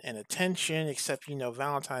affection and attention. Except, you know,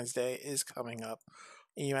 Valentine's Day is coming up,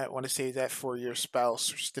 and you might want to save that for your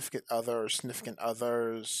spouse or significant other or significant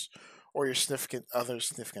others. Or your significant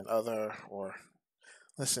other, or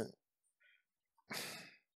listen.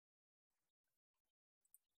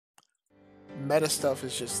 Meta stuff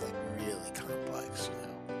is just like really complex, you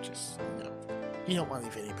know. Just, you know, you don't want to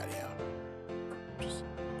leave anybody out. Just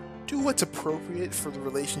do what's appropriate for the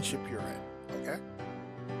relationship you're in, okay?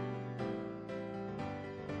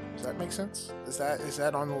 Does that make sense? Is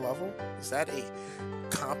that on the level? Is that a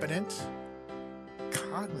competent,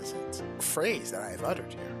 cognizant phrase that I have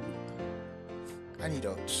uttered here? I need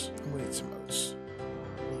oats. I'm gonna need some oats.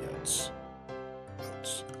 I need oats.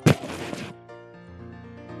 Oats.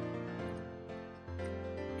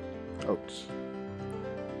 Oats.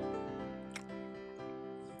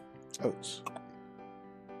 Oats.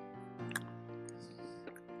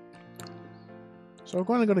 So we're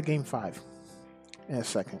going to go to game 5 in a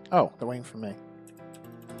second. Oh, they're waiting for me.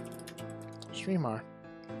 Streamer.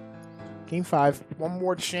 Game 5. One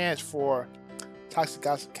more chance for Toxic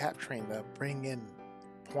Gossip Cap Train to bring in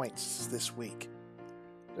points this week.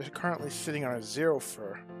 They're currently sitting on a 0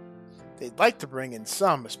 for. They'd like to bring in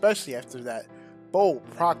some, especially after that bold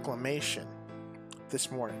proclamation this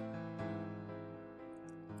morning,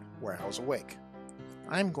 where I was awake.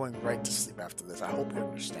 I'm going right to sleep after this. I hope you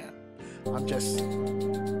understand. I'm just.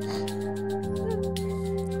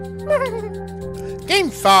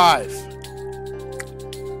 Game 5!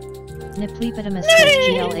 Niplepotamus says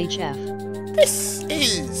GLHF. This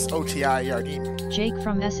is OTI Yardim. Jake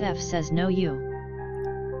from SF says no you.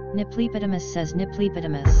 Niplepotamus says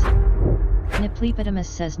Niplepotamus. Niplepotamus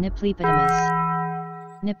says Niplepotamus.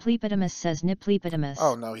 Niplepotamus says Niplepotamus.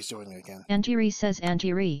 Oh no, he's doing it again. Anti-Re says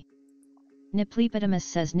Anti-Re. Niplepotamus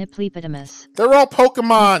says Niplepotamus. They're all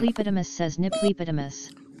Pokemon! Niplepotamus says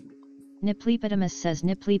Niplepotamus. Niplepotamus says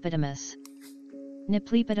Niplepotamus.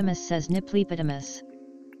 Niplepotamus says Niplepotamus.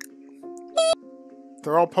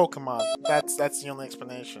 They're all Pokemon. That's the only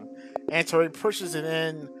explanation. Antori pushes it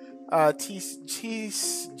in. TGCT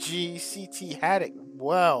had it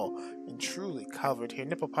well and truly covered here.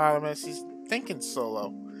 Nippopotamus, he's thinking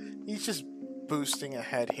solo. He's just boosting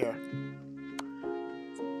ahead here.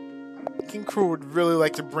 King Crew would really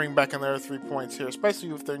like to bring back another 3 points here,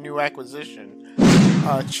 especially with their new acquisition,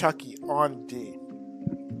 Chucky on D.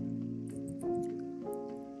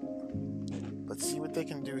 Let's see what they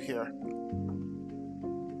can do here.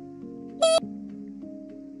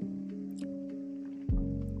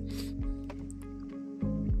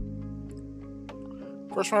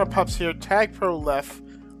 First round of pups here. Tag Pro left,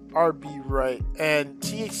 RB right. And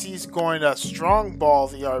THC's going to strong ball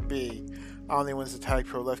the RB. Omni wins the Tag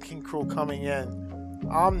Pro left. King Cruel coming in.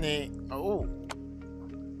 Omni. Oh.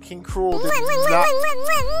 King Cruel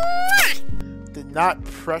did not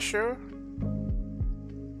pressure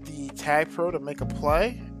the Tag Pro to make a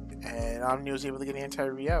play. And Omni was able to get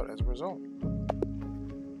anti-re out as a result.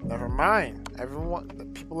 Never mind.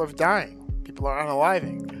 People are dying. People are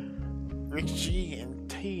unaliving. Rick G and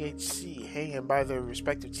THC hanging by their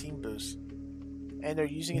respective team boosts. And they're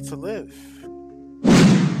using it to live.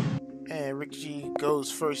 And Rick G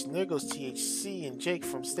goes first, and there goes THC and Jake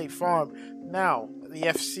from State Farm. Now, the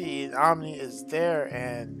FC and Omni is there,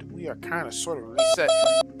 and we are kind of sort of reset.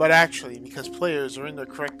 But actually, because players are in their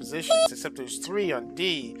correct positions, except there's 3 on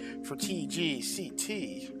D for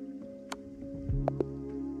TGCT.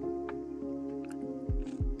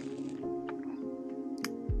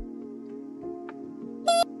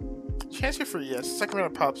 Chance here for yes. Second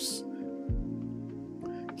round of pups.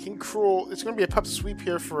 King Cruel. It's going to be a pup sweep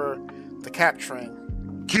here for the Cap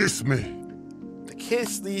Train. Kiss me. The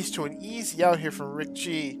kiss leads to an easy out here from Rick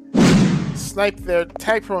G. Snipe there.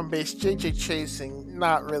 Tag Pro and base. JJ chasing.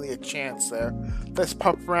 Not really a chance there. This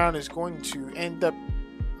pup round is going to end up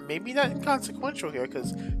maybe not inconsequential here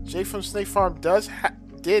because Jay from Snake Farm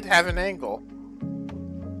did have an angle.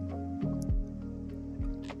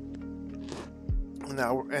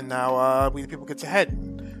 Now we the people get to head.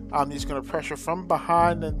 Omni's going to pressure from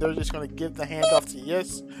behind, and they're just going to give the handoff to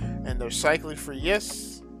Yes, and they're cycling for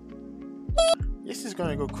Yes. Yes is going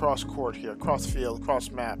to go cross court here, cross field, cross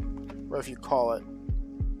map, whatever you call it.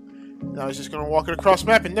 Now he's just going to walk it across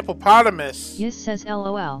map, and Nippopotamus. Yes says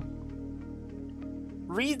LOL.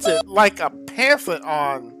 Reads it like a pamphlet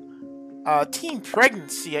on teen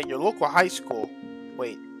pregnancy at your local high school.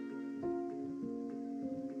 Wait.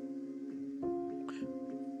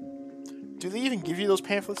 Do they even give you those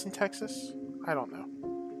pamphlets in Texas? I don't know.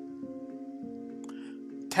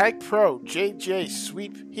 Tag Pro, JJ,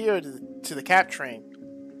 sweep here to the Cap Train.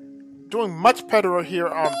 Doing much better here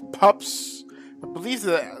on pups. I believe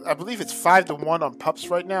it's 5-1 on pups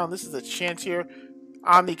right now, and this is a chance here.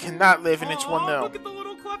 Omni cannot live, and it's 1-0. Look at the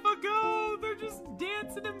little Cleffa go! They're just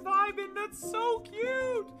dancing and vibing. That's so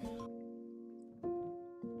cute.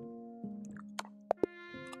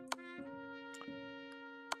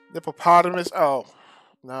 Hippopotamus. Oh,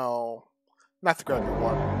 no. Not the Gregor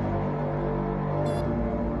one.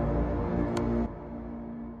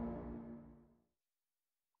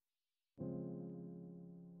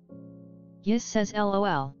 Yes says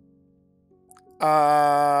LOL.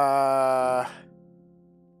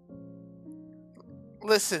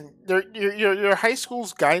 Listen, your high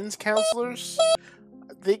school's guidance counselors,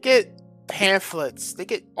 they get pamphlets. They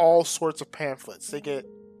get all sorts of pamphlets. They get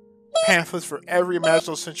pamphlets for every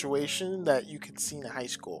imaginable situation that you can see in high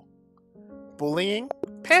school. Bullying,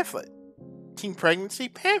 pamphlet. Teen pregnancy,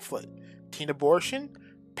 pamphlet. Teen abortion,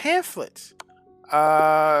 pamphlet.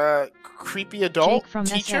 Creepy adult Jake from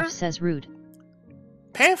teacher, SF says rude.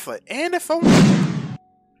 pamphlet. And a phone number.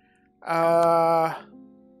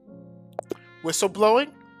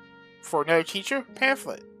 Whistleblowing for another teacher,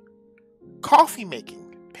 pamphlet. Coffee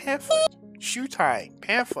making, pamphlet. Shoe tying,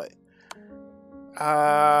 pamphlet.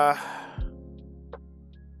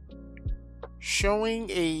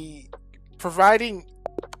 Providing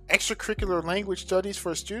extracurricular language studies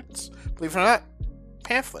for students, believe it or not,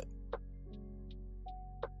 pamphlet.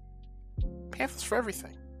 Pamphlets for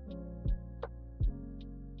everything.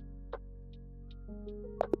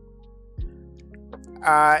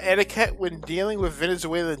 Etiquette when dealing with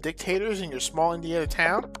Venezuelan dictators in your small Indiana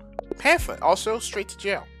town, pamphlet. Also, straight to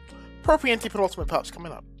jail. Appropriate anti-penultimate pups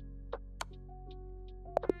coming up.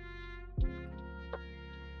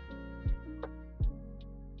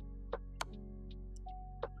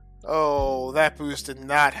 Oh, that boost did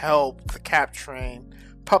not help the Cap Train.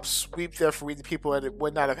 Pup sweep there for We the People, and it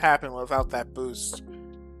would not have happened without that boost.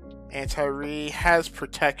 Anti-Re has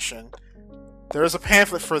protection. There is a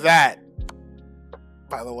pamphlet for that.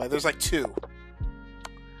 By the way, there's like 2.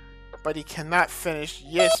 But he cannot finish.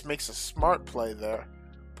 Yes makes a smart play there.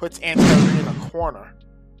 Puts Anti-Re in a corner.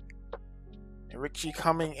 And Rick G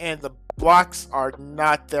coming in. The blocks are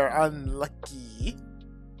not there. Unlucky.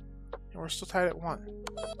 And we're still tied at 1.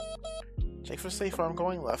 Jake for Safe Farm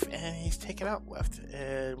going left, and he's taken out left.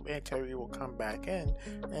 And Anti-Re will come back in.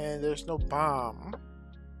 And there's no bomb.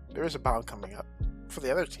 There is a bomb coming up for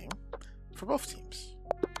the other team. For both teams.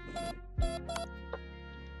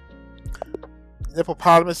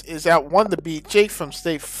 Hippopotamus is out 1 to beat. Jake from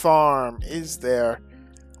State Farm is there.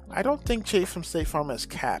 I don't think Jake from State Farm has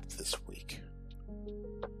capped this week.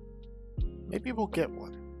 Maybe we'll get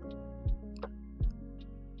one.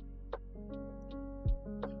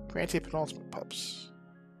 For anti-penultimate pups.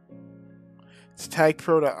 It's tag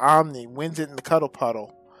pro to Omni, wins it in the cuddle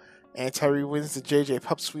puddle. And Tyree wins the JJ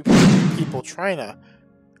pup sweep. People trying to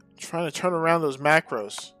turn around those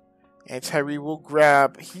macros. And Tyree will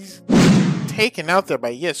grab. He's taken out there by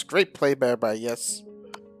Yes. Great play there by Yes.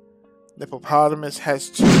 Nippopotamus has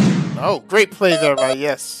 2. Oh, great play there by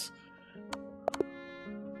Yes.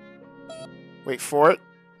 Wait for it.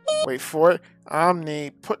 Wait for it.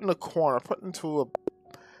 Omni put in the corner. Put into a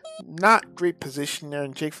not great position there.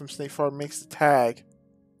 And Jake from Snake Farm makes the tag.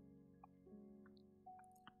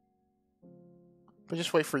 But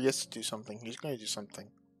just wait for Yes to do something. He's going to do something.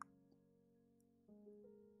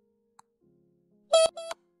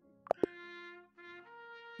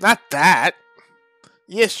 Not that.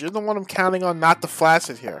 Yes, you're the one I'm counting on, not the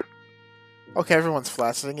flaccid here. Okay, everyone's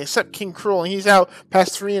flacciding except King Cruel, and he's out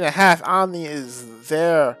past 3.5. Omni is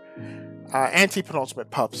there. Anti-penultimate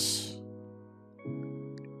pups.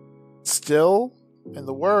 Still, in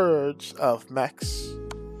the words of Mex,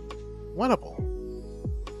 winnable.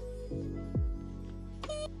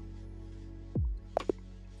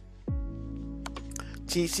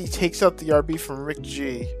 GC takes out the RB from Rick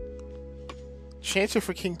G. Chancer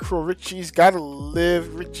for King Cruel. Rick G's got to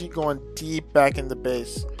live. Rick G going deep back in the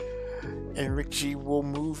base. And Rick G will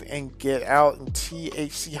move and get out. And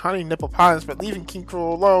THC hunting Nippopotamus, but leaving King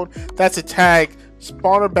Cruel alone. That's a tag.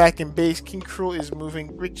 Spawner back in base. King Cruel is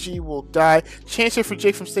moving. Rick G will die. Chancer for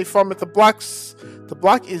Jake from State Farm at the blocks. The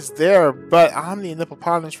block is there, but Omni and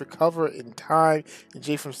Nippopotamus recover in time. And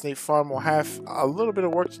Jake from State Farm will have a little bit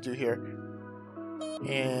of work to do here.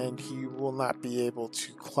 And he will not be able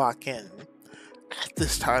to clock in. At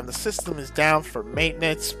this time, the system is down for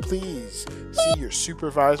maintenance. Please see your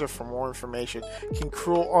supervisor for more information. King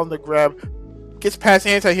Cruel on the grab. Gets past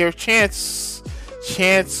Anti here. Chance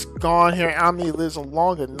gone here. Omni lives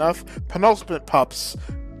long enough. Penultimate pups.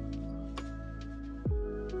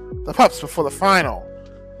 The pups before the final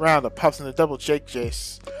round of pups in the double Jake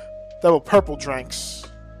Jace. Double purple drinks.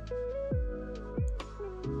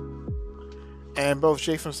 And both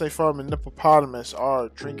Jake from State Farm and Nippopotamus are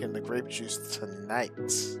drinking the grape juice tonight.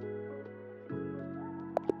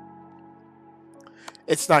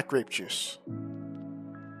 It's not grape juice.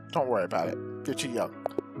 Don't worry about it. You're too young.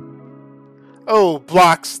 Oh,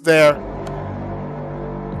 blocks there.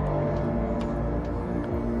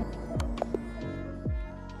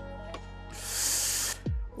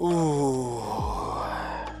 Ooh.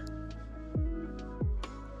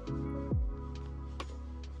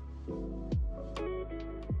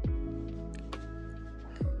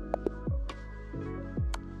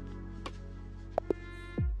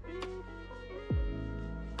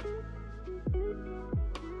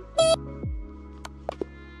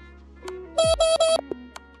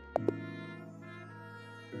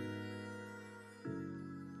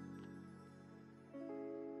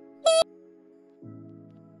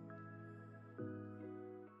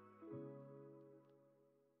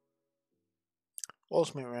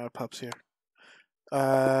 Ultimate round of pups here.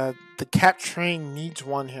 The cat train needs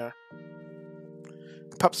one here.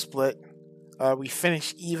 Pup split. We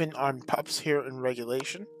finish even on pups here in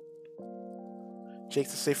regulation. Jake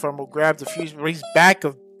the Safe Farm will grab the fuse, but he's back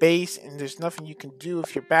of base, and there's nothing you can do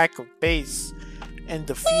if you're back of base and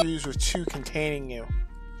defuse with 2 containing you.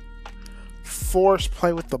 Force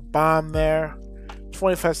play with the bomb there.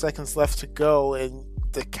 25 seconds left to go, and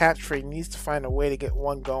the cat train needs to find a way to get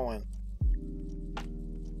one going.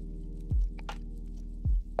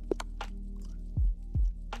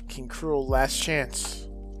 King Cruel, last chance.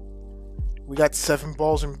 We got 7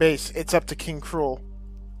 balls in base. It's up to King Cruel.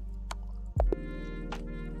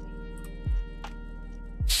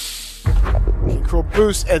 King Cruel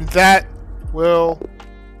boost, and that will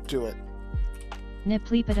do it.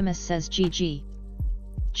 Niplepotamus says GG.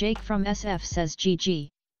 Jake from SF says GG.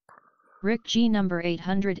 Rick G number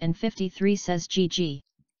 853 says GG.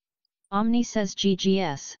 Omni says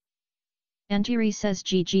GGS. Antiri says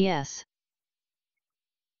GGS.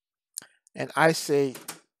 And I say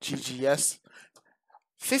GGS.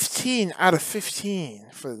 15 out of 15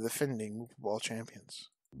 for the defending Movable Ball champions.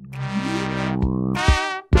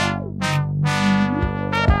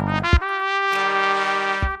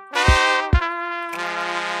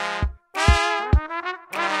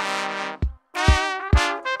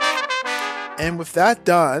 And with that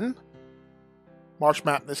done, March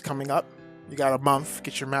Madness coming up. You got a month.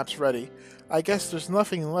 Get your maps ready. I guess there's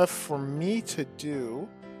nothing left for me to do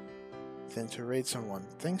than to raid someone.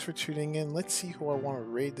 Thanks for tuning in. Let's see who I want to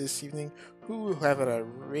raid this evening. Who haven't I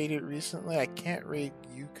raided recently? I can't raid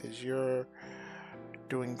you because you're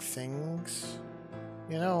doing things.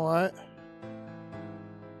 You know what?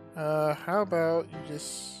 How about you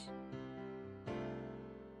just...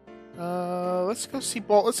 let's go see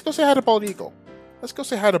Bald... Let's go say hi to Bald Eagle. Let's go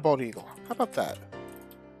say hi to Bald Eagle. How about that?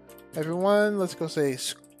 Everyone, let's go say...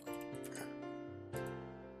 Is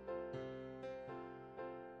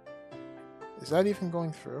that even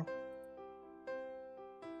going through?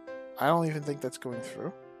 I don't even think that's going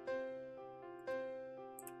through.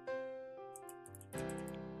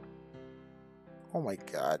 Oh my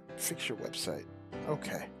god. Fix your website.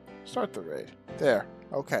 Okay. Start the raid. There.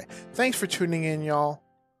 Okay. Thanks for tuning in, y'all.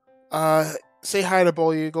 Say hi to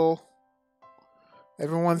Bull Eagle.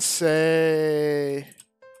 Everyone say...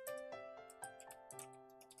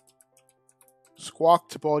 Squawk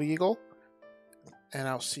to Bald Eagle. And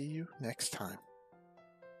I'll see you next time.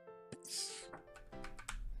 Peace.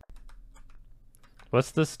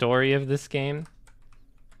 What's the story of this game?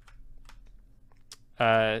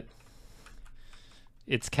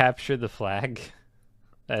 It's capture the flag.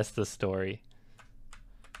 That's the story.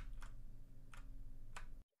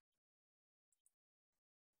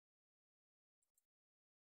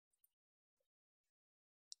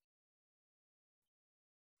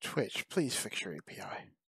 Twitch, please fix your API.